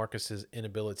back to Marcus's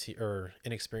inability or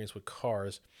inexperience with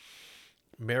cars.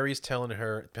 Mary's telling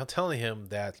him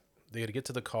that they got to get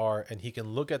to the car and he can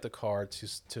look at the car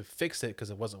to fix it because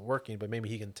it wasn't working, but maybe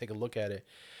he can take a look at it.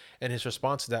 And his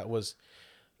response to that was,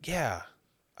 "Yeah,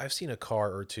 I've seen a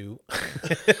car or two."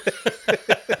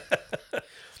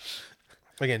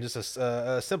 Again, just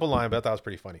a simple line, but I thought it was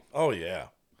pretty funny. Oh yeah.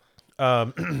 So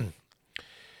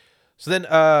then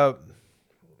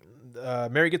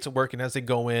Mary gets to work, and as they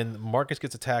go in, Marcus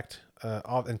gets attacked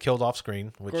and killed off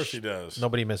screen. Which Of course he does.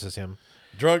 Nobody misses him.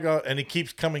 Drug out, and he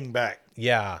keeps coming back.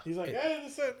 Yeah. He's like, hey,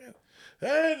 this, that, and the other.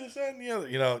 Hey, this, that, and the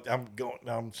other.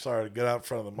 I'm sorry to get out in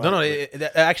front of the mic. No, but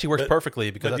that actually works perfectly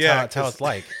because that's how it's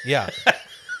like. Yeah.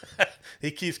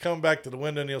 he keeps coming back to the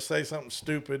window and he'll say something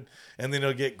stupid and then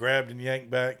he'll get grabbed and yanked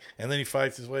back and then he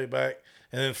fights his way back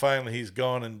and then finally he's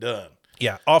gone and done.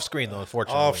 Yeah. Off screen, though,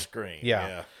 unfortunately. Off screen.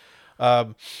 Yeah.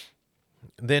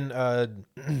 Then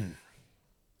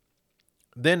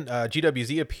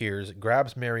GWZ appears,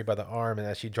 grabs Mary by the arm, and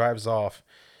as she drives off,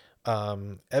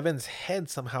 Evan's head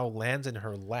somehow lands in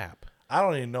her lap. I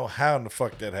don't even know how in the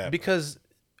fuck that happened. Because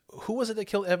who was it that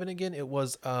killed Evan again? It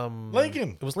was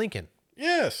Lincoln. It was Lincoln.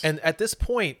 Yes. And at this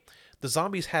point, the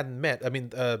zombies hadn't met. I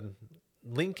mean,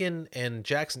 Lincoln and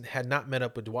Jackson had not met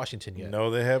up with Washington yet.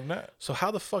 No, they have not. So how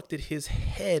the fuck did his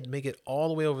head make it all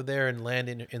the way over there and land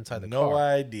inside the car? No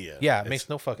idea. Yeah, it makes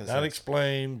no fucking sense. Not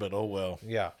explained, but oh well.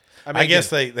 Yeah. I guess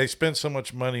they spent so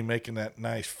much money making that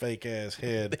nice fake ass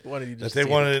head They wanted you to that they see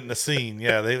wanted it in the scene.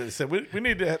 Yeah, they said we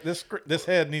need to have this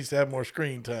head needs to have more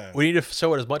screen time. We need to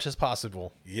show it as much as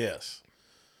possible. Yes.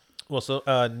 Well, so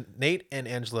Nate and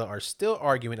Angela are still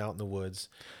arguing out in the woods.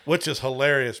 Which is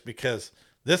hilarious because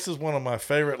This is one of my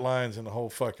favorite lines in the whole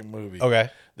fucking movie. Okay.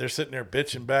 They're sitting there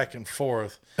bitching back and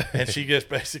forth, and she just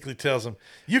basically tells him,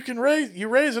 "You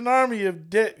raise an army of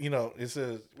dead." You know, it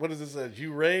says, "What does it say?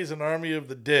 You raise an army of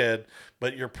the dead,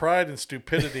 but your pride and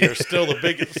stupidity are still the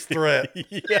biggest threat."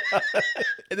 Yeah,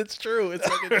 and it's true. It's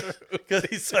fucking true Because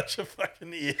he's such a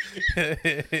fucking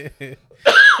idiot.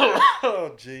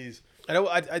 Oh, jeez.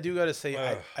 I do gotta say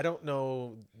I don't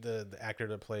know the actor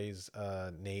that plays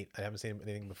Nate. I haven't seen him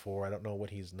anything before. I don't know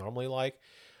what he's normally like,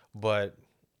 but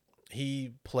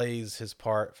he plays his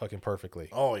part fucking perfectly.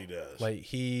 Oh, he does. Like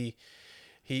he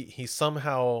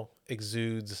somehow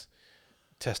exudes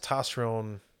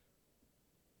testosterone.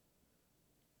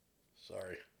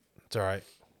 Sorry. It's all right.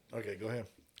 Okay, go ahead.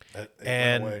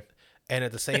 And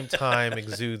at the same time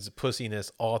exudes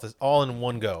pussiness all in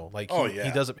one go. Like he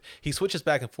does it. He switches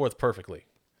back and forth perfectly.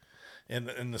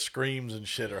 And the screams and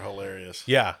shit are hilarious.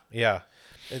 Yeah.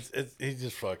 He's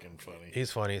just fucking funny. He's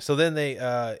funny. So then they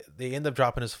end up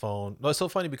dropping his phone. No, it's so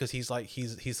funny because he's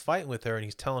fighting with her and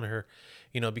he's telling her,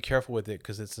 be careful with it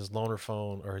because it's his loaner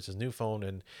phone or it's his new phone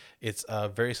and it's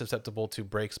very susceptible to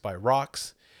breaks by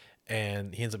rocks.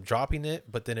 And he ends up dropping it,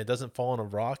 but then it doesn't fall on a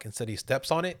rock. Instead, he steps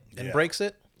on it and breaks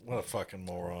it. What a fucking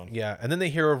moron. Yeah, and then they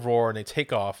hear a roar and they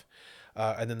take off.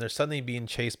 And then they're suddenly being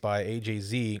chased by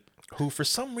AJZ, who for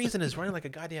some reason is running like a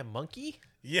goddamn monkey.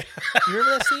 Yeah. You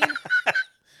remember that scene?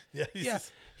 Yeah.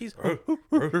 He's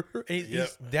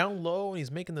down low and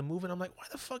he's making the move. And I'm like, why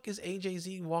the fuck is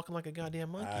AJZ walking like a goddamn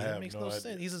monkey? That makes no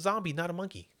sense. He's a zombie, not a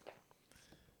monkey.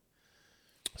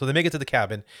 So they make it to the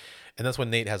cabin, and that's when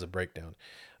Nate has a breakdown.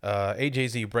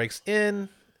 AJZ breaks in,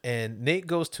 and Nate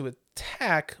goes to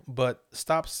attack, but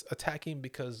stops attacking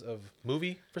because of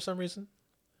movie for some reason.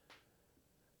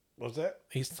 What's that?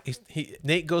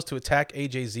 Nate goes to attack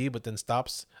AJZ, but then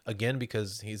stops again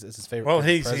because it's his favorite. Well,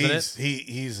 he's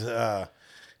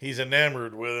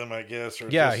enamored with him, I guess. Or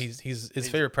he's his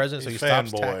favorite president, so he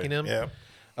stops attacking him. Yeah.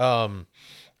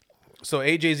 So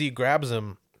AJZ grabs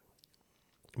him,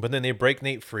 but then they break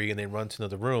Nate free and they run to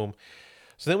another room.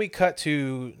 So then we cut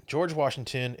to George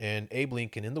Washington and Abe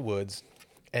Lincoln in the woods,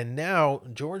 and now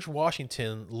George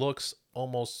Washington looks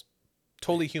almost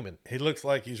totally human. He looks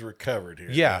like he's recovered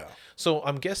here. Yeah. So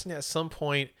I'm guessing at some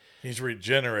point he's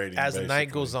regenerating. As the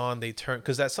night goes on, they turn,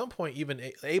 because at some point even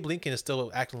Abe Lincoln is still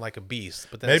acting like a beast.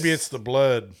 But maybe it's the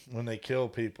blood when they kill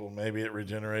people. Maybe it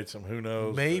regenerates them. Who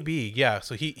knows? Maybe, yeah.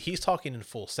 So he's talking in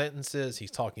full sentences. He's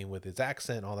talking with his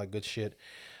accent, all that good shit.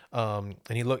 And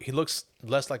he looks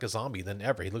less like a zombie than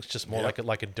ever. He looks just more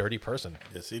like a dirty person.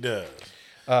 Yes, he does.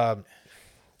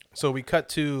 So we cut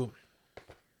to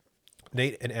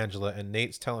Nate and Angela, and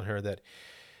Nate's telling her that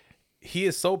he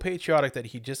is so patriotic that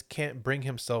he just can't bring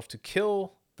himself to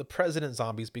kill the president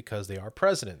zombies because they are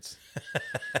presidents.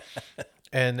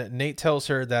 And Nate tells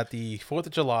her that the 4th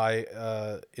of July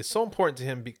is so important to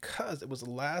him because it was the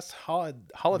last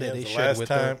holiday they shared with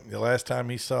them. The last time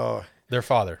he saw their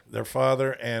father,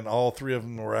 and all three of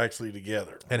them were actually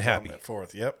together and happy. That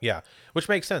 4th, yep, yeah, which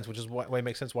makes sense. Which is why it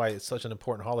makes sense why it's such an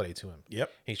important holiday to him. Yep,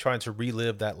 he's trying to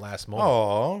relive that last moment.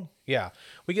 Oh, yeah,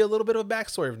 we get a little bit of a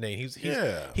backstory of Nate.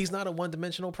 He's not a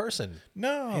one-dimensional person.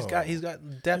 No, he's got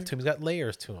depth to him. He's got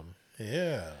layers to him.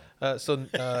 Yeah. So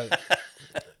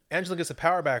Angela gets the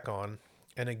power back on,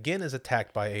 and again is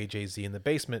attacked by AJZ in the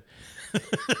basement.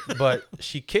 But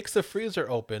she kicks the freezer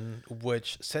open,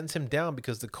 which sends him down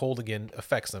because the cold again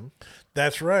affects him.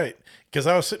 That's right. Because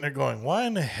I was sitting there going, why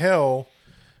in the hell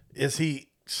is he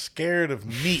scared of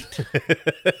meat?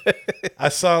 I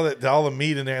saw that all the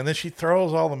meat in there, and then she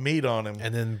throws all the meat on him,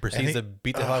 and then proceeds to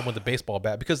beat the hell out of him with a baseball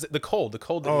bat because the cold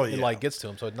gets to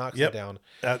him, so it knocks him down.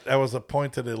 That was the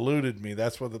point that eluded me.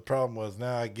 That's what the problem was.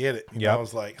 Now I get it. I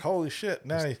was like, holy shit!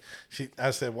 Now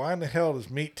I said, why in the hell does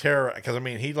meat terror? Because I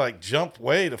mean, he like jumped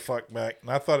way the fuck back, and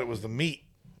I thought it was the meat.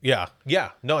 Yeah.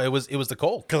 No, it was the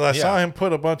cold. Because I saw him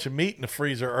put a bunch of meat in the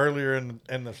freezer earlier in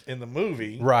the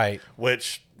movie, right?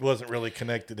 Which wasn't really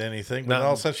connected to anything. But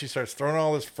all of a sudden, she starts throwing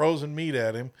all this frozen meat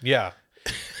at him. Yeah,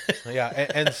 yeah.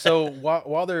 And so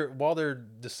while they're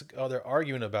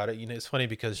arguing about it, it's funny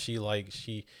because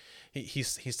he's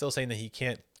still saying that he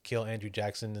can't kill Andrew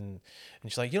Jackson, and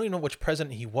she's like, you don't even know which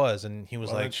president he was, and he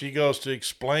was like, she goes to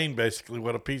explain basically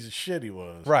what a piece of shit he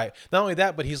was. Right. Not only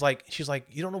that, but she's like,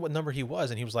 you don't know what number he was,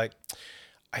 and he was like,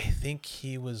 I think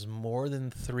he was more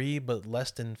than 3, but less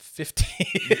than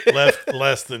 50.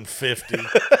 less than 50.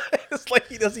 It's like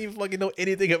he doesn't even fucking know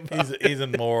anything about it. He's a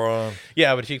moron.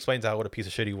 Yeah, but she explains what a piece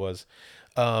of shit he was.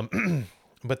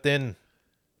 But then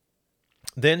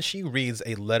she reads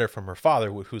a letter from her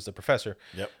father, who's the professor.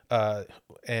 Yep.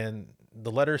 And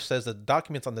the letter says the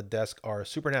documents on the desk are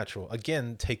supernatural.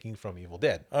 Again, taking from Evil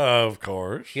Dead. Of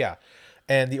course. Yeah.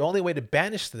 And the only way to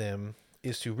banish them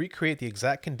is to recreate the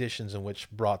exact conditions in which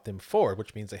brought them forward,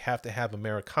 which means they have to have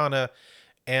Americana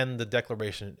and the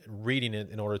Declaration reading it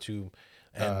in order to...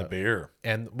 And the beer.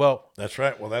 And, well... That's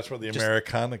right. Well, that's where the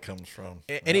Americana comes from.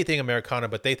 Anything Americana,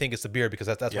 but they think it's the beer because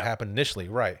that's what happened initially.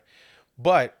 Right.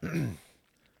 But...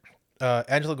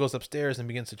 Angela goes upstairs and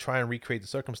begins to try and recreate the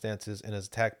circumstances and is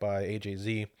attacked by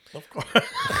AJZ. Of course.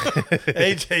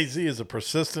 AJZ is a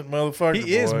persistent motherfucker.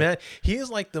 He is, man. He is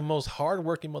like the most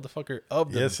hardworking motherfucker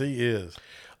of them. Yes, he is.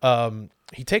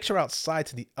 He takes her outside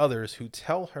to the others who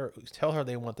tell her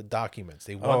they want the documents.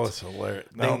 They want. Oh, it's hilarious.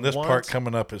 Now, this part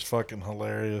coming up is fucking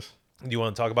hilarious. Do you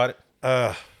want to talk about it?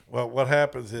 Well, what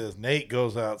happens is Nate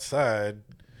goes outside.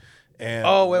 And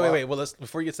wait. Well,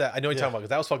 before you get to that, I know what you're talking about because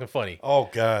that was fucking funny. Oh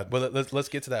God. But let's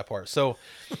get to that part. So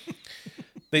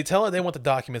they tell her they want the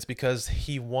documents because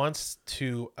he wants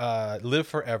to live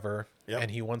forever, and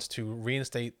he wants to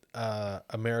reinstate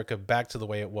America back to the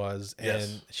way it was.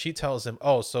 And she tells him,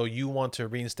 "Oh, so you want to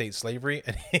reinstate slavery?"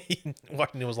 And he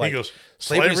was like, "He goes,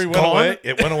 slavery went away.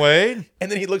 It went away."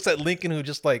 And then he looks at Lincoln, who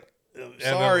just like,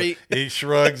 sorry. He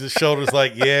shrugs his shoulders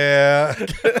like, "Yeah."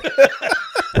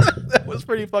 That was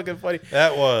pretty fucking funny.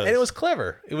 That was. And it was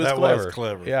clever. Was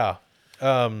clever. Yeah.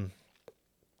 But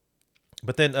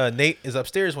then Nate is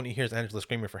upstairs when he hears Angela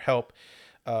screaming for help.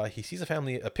 He sees a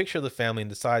picture of the family, and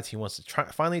decides he wants to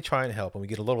finally try and help. And we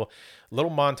get a little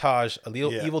montage,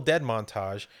 Evil Dead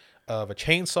montage of a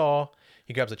chainsaw.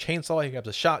 He grabs a chainsaw, he grabs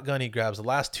a shotgun, he grabs the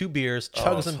last 2 beers,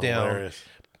 chugs them down,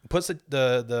 puts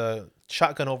the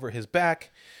shotgun over his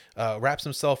back, wraps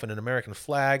himself in an American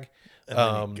flag.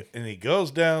 And he goes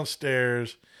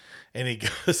downstairs, and he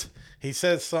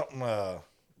says something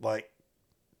like,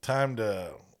 "Time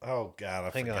to." Oh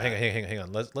God! Hang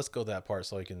on. Let's go to that part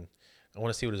so I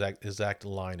want to see what his exact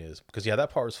line is, because that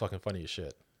part was fucking funny as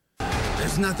shit.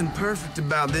 There's nothing perfect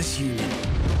about this union,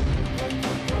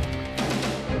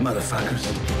 motherfuckers.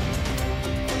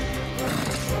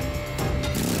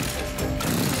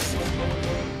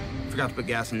 Forgot to put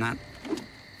gas in that.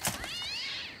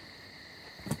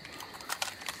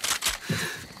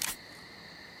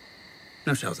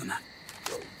 No shells in that.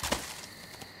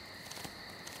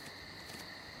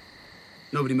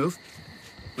 Nobody move.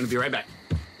 I'm gonna be right back.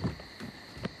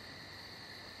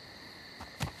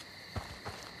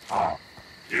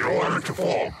 In order to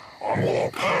form a more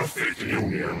perfect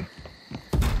union.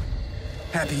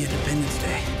 Happy Independence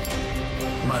Day,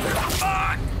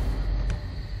 motherfucker.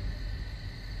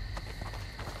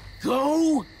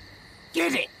 Go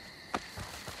get it.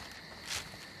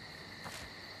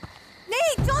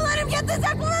 Nate, don't let him get the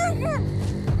Declaration!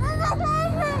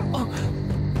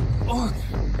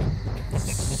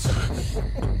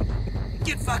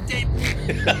 Get fucked, Abe.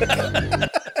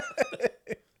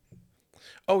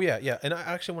 Oh yeah, and I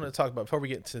actually want to talk about, before we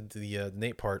get to the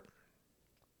Nate part.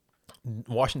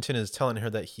 Washington is telling her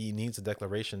that he needs a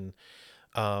declaration,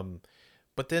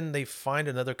 but then they find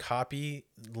another copy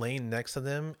laying next to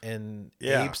them, and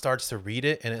Abe starts to read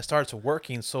it, and it starts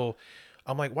working. So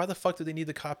I'm like, why the fuck do they need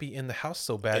the copy in the house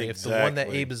so bad if the one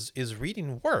that Abe is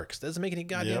reading works? Doesn't make any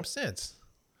goddamn sense.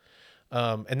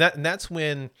 And that's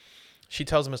when she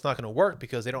tells him it's not going to work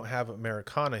because they don't have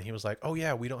Americana. And he was like, "Oh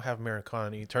yeah, we don't have Americana."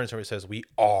 And he turns to her and says, "We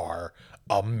are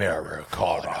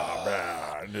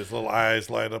Americana." And his little eyes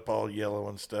light up all yellow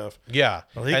and stuff. Yeah.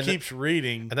 Well, he keeps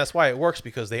reading. And that's why it works,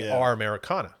 because they are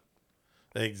Americana.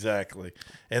 Exactly.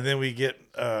 And then we get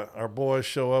our boys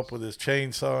show up with his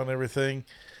chainsaw and everything.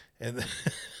 And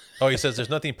he says, "There's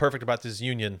nothing perfect about this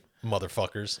union,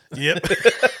 motherfuckers." Yep.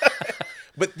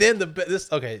 But then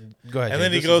okay, go ahead. And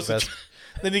then he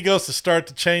goes to start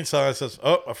the chainsaw and says,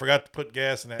 "Oh, I forgot to put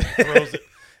gas in that." And throws it,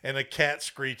 and a cat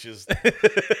screeches.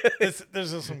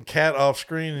 There's some cat off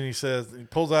screen, and he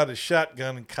pulls out his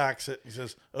shotgun and cocks it. He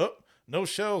says, "Oh, no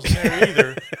shells in there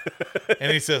either."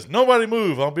 And he says, "Nobody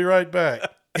move. I'll be right back."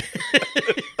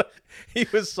 He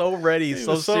was so ready,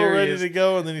 so ready to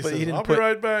go, and then he says, "I'll be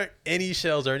right back." Any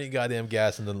shells or any goddamn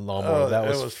gas in the lawnmower. That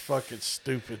was fucking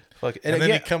stupid. And then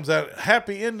he comes out,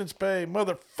 "Happy Independence Day,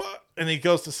 motherfucker," and he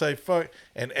goes to say "fuck,"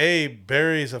 and Abe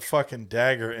buries a fucking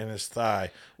dagger in his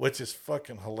thigh, which is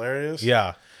fucking hilarious.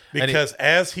 Yeah, because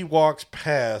as he walks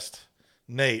past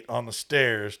Nate on the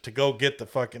stairs to go get the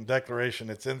fucking declaration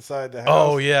that's inside the house.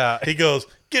 Oh yeah, he goes,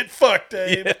 "Get fucked,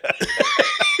 Abe." Yeah.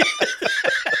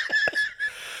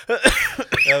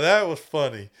 Now that was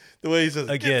funny. The way he says,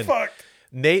 "Get fucked."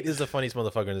 Nate is the funniest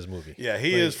motherfucker in this movie. Yeah,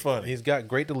 he is funny. He's got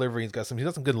great delivery. He's got some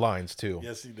good lines too.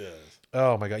 Yes, he does.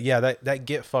 Oh my god, yeah, that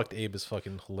get fucked Abe is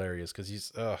fucking hilarious because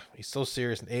he's so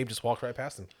serious, and Abe just walked right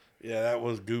past him. Yeah, that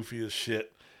was goofy as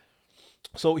shit.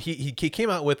 So he came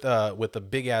out with a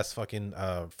big ass fucking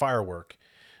firework,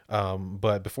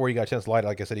 but before he got a chance to light it,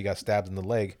 like I said, he got stabbed in the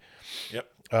leg. Yep.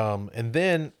 And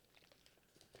then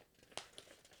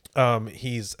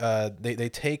they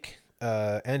take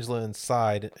Angela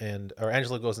inside, or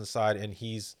Angela goes inside, and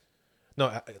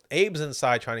Abe's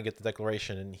inside trying to get the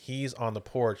declaration, and he's on the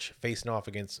porch facing off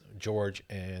against George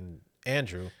and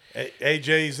Andrew.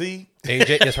 AJZ?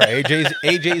 That's right.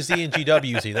 AJZ and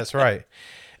GWZ. That's right.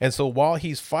 And so while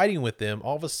he's fighting with them,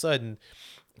 all of a sudden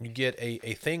you get a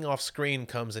thing off screen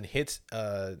comes and hits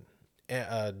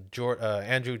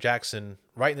Andrew Jackson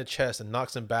right in the chest and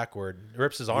knocks him backward,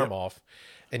 rips his arm off.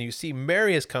 And you see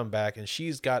Mary has come back, and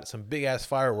she's got some big ass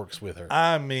fireworks with her.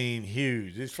 I mean,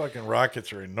 huge. These fucking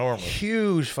rockets are enormous.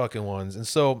 Huge fucking ones. And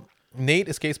so Nate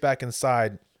escapes back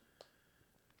inside.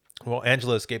 Well,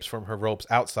 Angela escapes from her ropes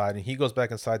outside, and he goes back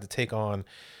inside to take on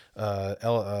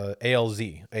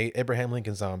ALZ, Abraham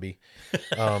Lincoln Zombie.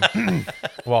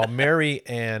 While Mary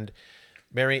and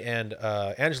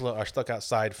Angela are stuck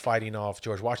outside fighting off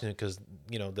George Washington because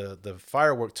the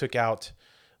firework took out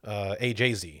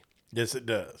AJZ. Yes, it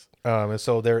does. And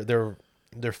so they're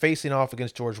facing off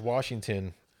against George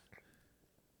Washington,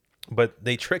 but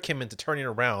they trick him into turning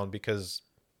around because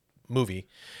movie,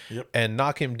 and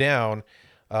knock him down.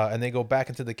 And they go back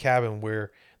into the cabin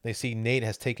where they see Nate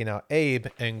has taken out Abe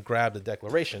and grabbed the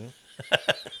declaration.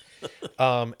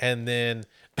 And then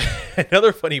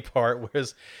another funny part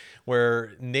was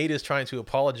where Nate is trying to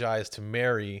apologize to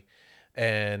Mary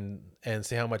and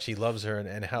say how much he loves her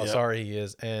and how sorry he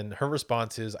is. And her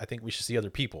response is, I think we should see other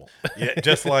people. Yeah,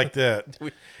 just like that.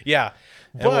 Yeah.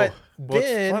 But what's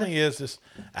funny is this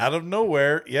out of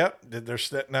nowhere, they're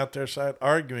sitting out their side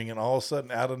arguing, and all of a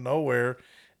sudden out of nowhere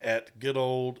at good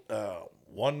old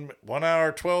 1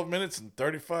 hour, 12 minutes and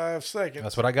 35 seconds.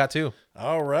 That's what I got too.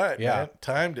 All right, man.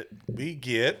 Timed it. We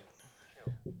get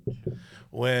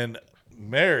when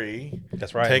Mary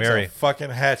takes a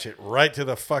fucking hatchet right to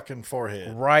the fucking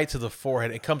forehead. Right to the forehead.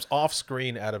 It comes off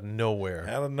screen out of nowhere.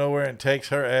 And takes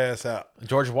her ass out.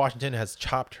 George Washington has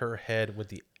chopped her head with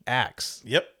the axe.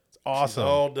 Yep. Awesome. She's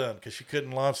all done because she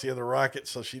couldn't launch the other rocket,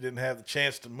 so she didn't have the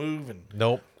chance to move. And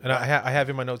nope. And I have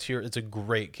in my notes here, it's a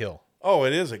great kill. Oh,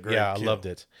 it is a great kill. I loved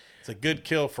it. It's a good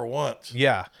kill for once.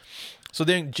 Yeah. So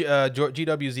then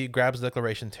GWZ grabs the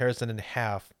declaration, tears it in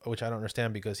half, which I don't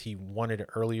understand because he wanted it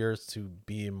earlier to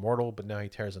be immortal, but now he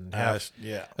tears it in half.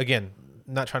 Yeah. Again,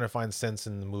 not trying to find sense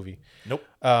in the movie. Nope.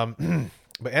 But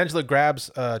Angela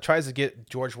tries to get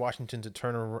George Washington to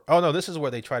turn around. Oh, no, this is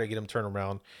where they try to get him to turn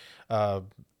around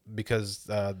because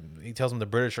he tells him the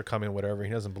British are coming, whatever.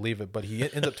 He doesn't believe it, but he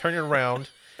ends up turning around,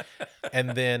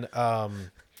 and then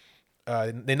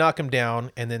they knock him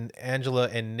down, and then Angela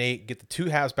and Nate get the two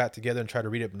halves back together and try to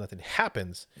read it, but nothing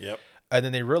happens. Yep. And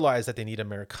then they realize that they need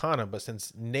Americana, but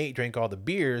since Nate drank all the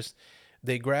beers,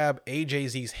 they grab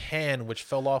AJZ's hand, which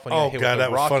fell off when he got hit with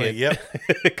the rocket. Was funny. Yep.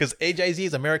 Because AJZ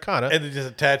is Americana. And they just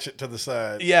attach it to the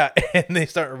side. Yeah, and they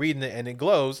start reading it, and it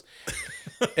glows.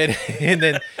 and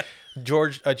then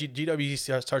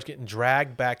GWZ starts getting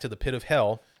dragged back to the pit of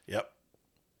hell. Yep.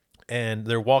 And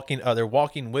they're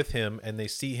walking with him, and they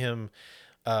see him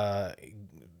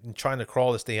trying to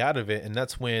crawl to stay out of it. And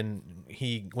that's when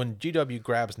GW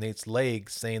grabs Nate's leg,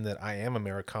 saying that I am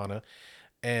Americana,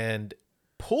 and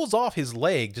pulls off his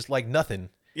leg just like nothing.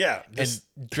 Yeah. And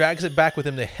drags it back with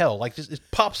him to hell. Like just it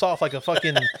pops off like a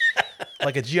fucking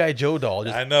like a G.I. Joe doll.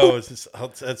 Just, I know.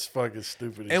 That's fucking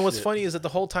stupid. And what's funny is that the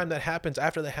whole time that happens,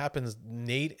 after that happens,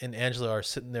 Nate and Angela are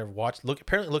sitting there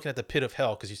apparently looking at the pit of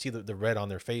hell because you see the red on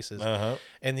their faces. Uh-huh.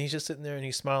 And he's just sitting there and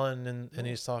he's smiling and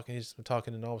he's talking, and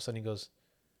all of a sudden he goes,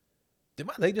 "Did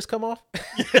my leg just come off?"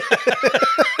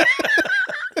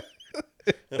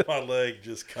 My leg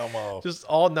just come off. Just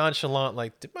all nonchalant,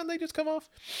 like, did my leg just come off?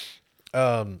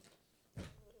 Then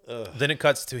it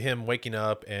cuts to him waking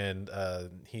up, and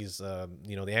he's the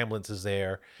ambulance is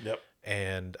there. Yep.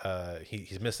 And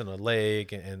he's missing a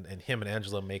leg, and him and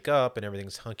Angela make up, and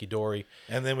everything's hunky dory.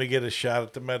 And then we get a shot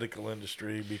at the medical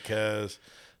industry because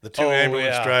the two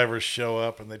ambulance drivers show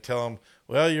up, and they tell them,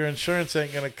 "Well, your insurance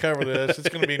ain't going to cover this. It's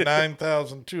going to be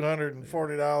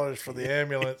 $9,240 for the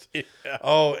ambulance." Yeah.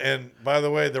 Oh, and by the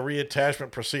way, the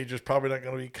reattachment procedure is probably not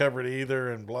going to be covered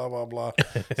either, and blah, blah, blah.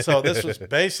 So this was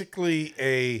basically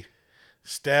a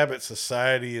stab at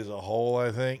society as a whole,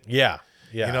 I think. Yeah.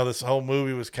 Yeah. You know, this whole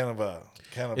movie was kind of a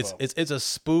It's a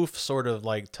spoof, sort of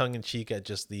like tongue in cheek at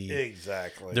just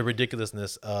exactly the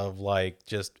ridiculousness of like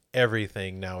just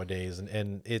everything nowadays,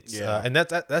 and it's Yeah. and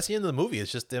that's the end of the movie.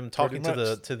 It's just them talking to much.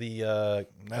 the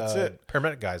That's it.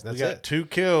 paramedic guys. And we that's got it. 2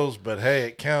 kills, but hey,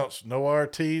 it counts. No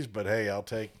RTs, but hey, I'll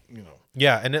take,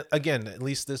 Yeah, and again, at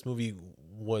least this movie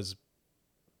was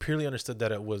purely understood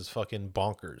that it was fucking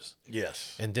bonkers,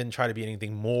 yes, and didn't try to be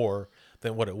anything more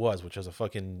than what it was, which was a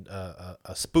fucking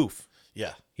a spoof.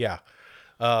 yeah, Yeah.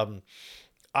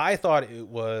 I thought it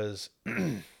was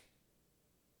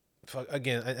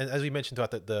again, and as we mentioned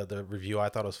throughout the review, I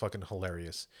thought it was fucking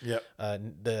hilarious. yep,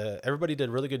 Everybody did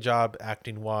a really good job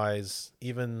acting wise,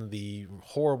 even the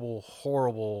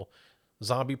horrible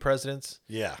zombie presidents.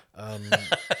 yeah,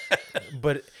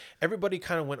 But everybody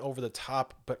kind of went over the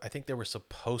top, but I think they were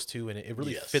supposed to, and it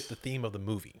really Yes. fit the theme of the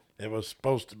movie. it was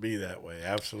supposed to be that way.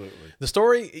 Absolutely. The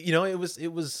story,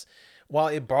 it was while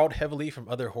it borrowed heavily from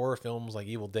other horror films like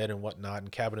Evil Dead and whatnot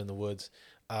and Cabin in the Woods,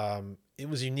 it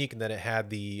was unique in that it had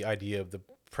the idea of the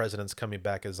presidents coming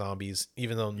back as zombies,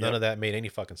 even though none of that made any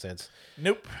fucking sense.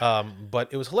 Nope. But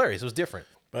it was hilarious. It was different.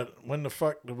 But when the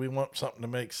fuck do we want something to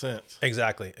make sense?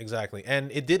 Exactly.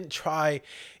 And it didn't try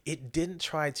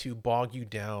to bog you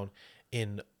down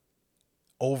in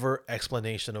over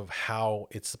explanation of how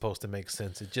it's supposed to make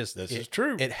sense. This is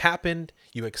true. It happened,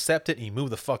 you accept it, and you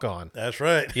move the fuck on. That's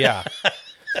right. Yeah.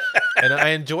 And I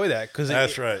enjoy that because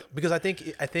That's right. Because I think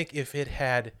if it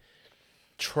had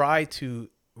tried to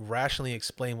rationally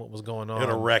explain what was going on,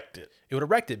 It wrecked it. it would have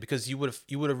wrecked it, because you would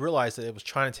have realized that it was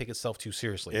trying to take itself too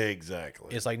seriously.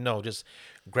 Exactly. It's like, no, just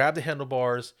grab the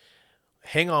handlebars,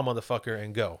 hang on, motherfucker,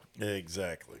 and go.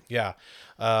 Exactly. Yeah.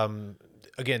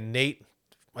 Again, Nate,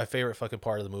 my favorite fucking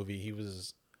part of the movie. He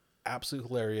was absolutely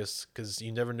hilarious because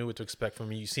you never knew what to expect from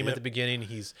him. You see him at the beginning.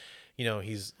 He's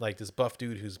like this buff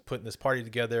dude who's putting this party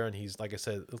together, and he's, like I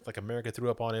said, it looked like America threw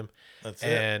up on him. That's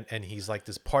it. And he's like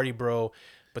this party bro.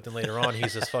 But then later on,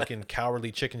 he's this fucking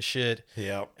cowardly chicken shit.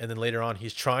 Yep. And then later on,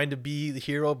 he's trying to be the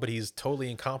hero, but he's totally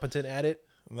incompetent at it.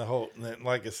 And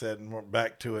like I said, and we're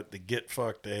back to it, the get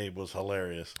fucked Abe was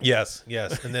hilarious. Yes.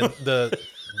 And then the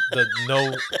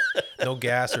no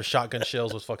gas or shotgun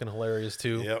shells was fucking hilarious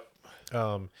too. Yep.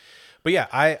 But yeah,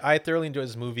 I thoroughly enjoyed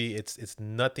this movie. It's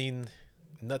nothing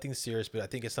serious, but I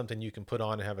think it's something you can put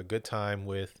on and have a good time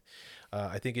with.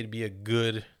 I think it'd be a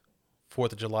good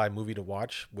 4th of July movie to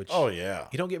watch, which Oh, yeah.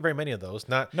 you don't get very many of those.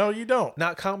 No, you don't.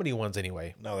 Not comedy ones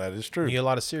anyway. No, that is true. You get a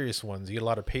lot of serious ones. You get a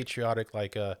lot of patriotic,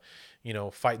 like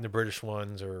Fighting the British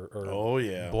ones, or Oh,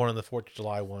 yeah. Born on the 4th of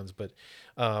July ones. But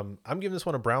I'm giving this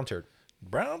one a brown turd.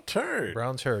 Brown turd.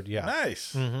 Brown turd, yeah.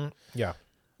 Nice. Yeah.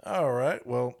 All right.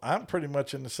 Well, I'm pretty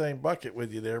much in the same bucket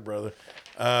with you there, brother.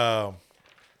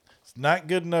 It's not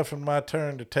good enough in my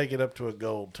turn to take it up to a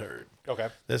gold turd. Okay.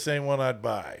 This ain't one I'd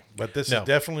buy, but this No. is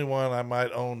definitely one I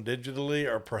might own digitally,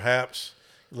 or perhaps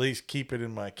at least keep it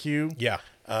in my queue. Yeah.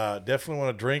 Definitely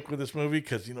want to drink with this movie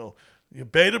because, you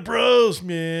Beta Bros,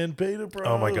 man. Beta Bros.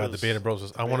 Oh my God, the Beta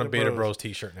Bros. I want a Beta Bros. Bros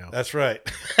t-shirt now. That's right.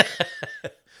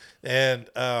 And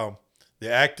the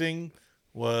acting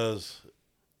was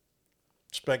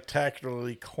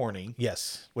spectacularly corny,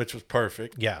 Yes. which was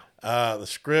perfect. Yeah. The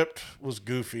script was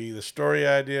goofy. The story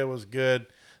idea was good.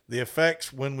 The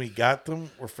effects, when we got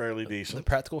them, were fairly The decent.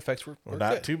 practical effects were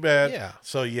Not good. too bad. Yeah.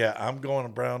 So, yeah, I'm going a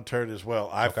brown turd as well.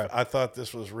 I thought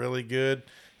this was really good.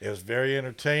 It was very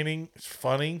entertaining. It's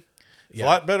funny. It's Yeah. a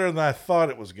lot better than I thought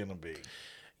it was going to be.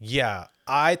 Yeah.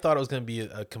 I thought it was going to be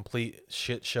a complete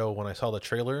shit show when I saw the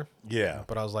trailer. Yeah.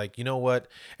 But I was like, you know what?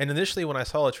 And initially when I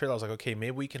saw the trailer, I was like, okay,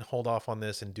 maybe we can hold off on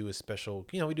this and do a special.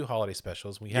 We do holiday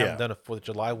specials. We haven't Yeah. done a 4th of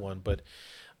July one, but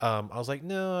I was like,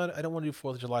 no, I don't want to do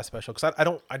 4th of July special because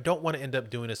I don't want to end up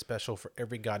doing a special for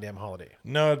every goddamn holiday.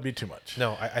 No, it'd be too much.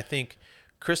 No, I think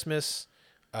Christmas,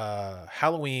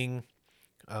 Halloween,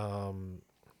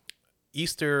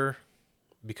 Easter,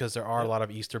 because there are a lot of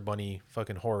Easter Bunny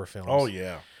fucking horror films. Oh,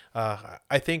 yeah.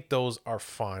 I think those are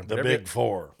fine. The But big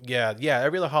four. Yeah,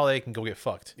 every other holiday can go get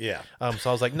fucked. Yeah. So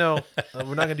I was like, no, we're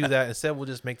not gonna do that. Instead, we'll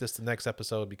just make this the next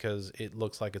episode because it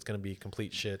looks like it's gonna be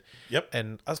complete shit. Yep.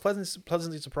 And I was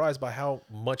pleasantly surprised by how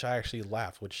much I actually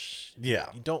laughed, which Yeah.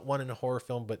 you don't want in a horror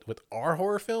film, but with our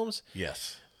horror films,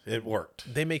 Yes. It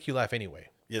worked. they make you laugh anyway.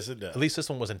 Yes, it does. At least this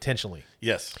one was intentionally.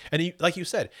 Yes. And like you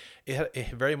said, it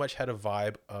very much had a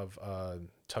vibe of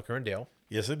Tucker and Dale,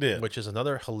 Yes, it did. which is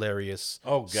another hilarious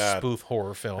Oh, God. spoof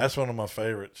horror film. That's one of my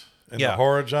favorites. In Yeah. the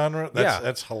horror genre, Yeah.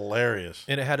 that's hilarious.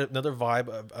 And it had another vibe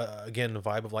of, again, a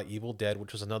vibe of like Evil Dead,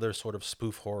 which was another sort of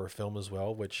spoof horror film as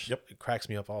well, which Yep. cracks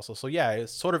me up also. So yeah,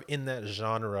 it's sort of in that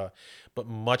genre, but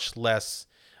much less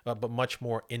but much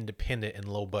more independent and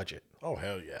low budget. Oh,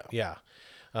 hell yeah. Yeah.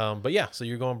 But yeah, so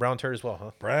you're going brown turd as well,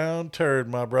 huh? Brown turd,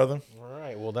 my brother. All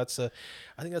right. Well, I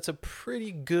think that's a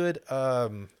pretty good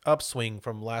upswing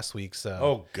from last week's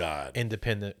Oh, God.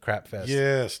 independent crap fest.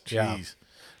 Yes, Yeah. jeez.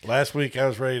 Last week I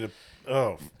was ready to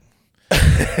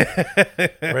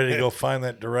ready to go find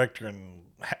that director and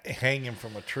hang him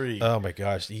from a tree. Oh my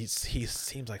gosh, he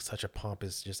seems like such a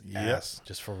pompous ass,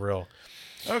 just for real.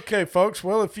 Okay, folks.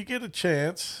 Well, if you get a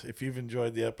chance, if you've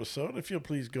enjoyed the episode, if you'll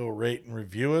please go rate and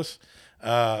review us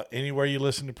anywhere you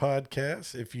listen to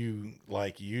podcasts. If you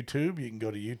like YouTube, you can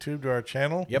go to YouTube to our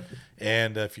channel. Yep.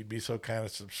 And if you'd be so kind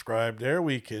of subscribe there,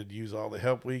 we could use all the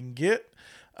help we can get.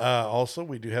 Also,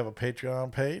 we do have a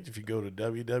Patreon page. If you go to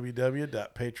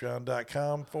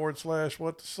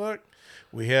www.patreon.com/whatthesuck,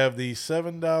 we have the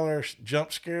 $7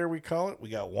 jump scare, we call it. We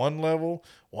got one level,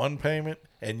 one payment,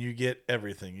 and you get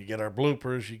everything. You get our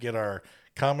bloopers, you get our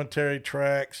commentary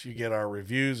tracks, you get our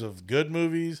reviews of good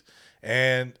movies,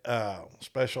 and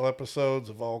special episodes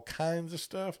of all kinds of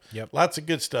stuff. Yep. Lots of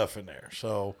good stuff in there.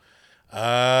 So,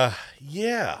 yeah.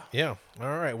 Yeah.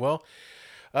 All right. Well,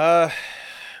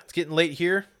 it's getting late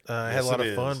here. I had a lot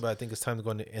of fun, but I think it's time to go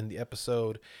and end the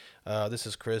episode. This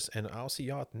is Chris, and I'll see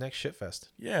y'all at the next Shitfest.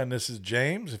 Yeah, and this is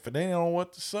James. If it ain't on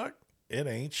What the Suck, it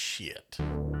ain't shit.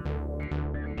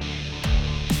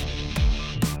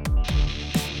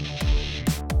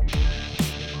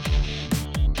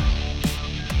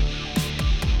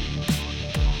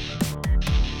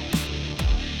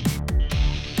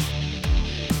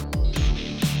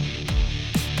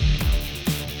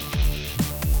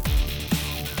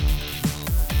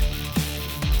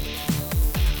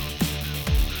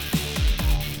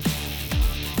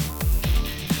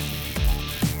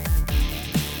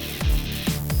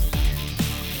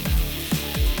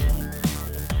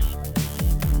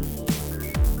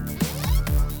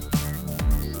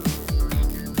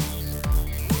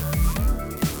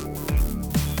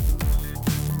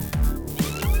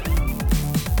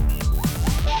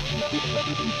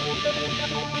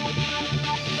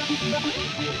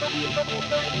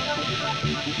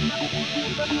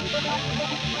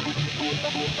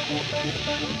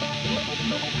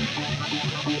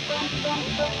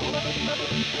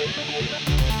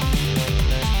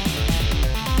 Thank you.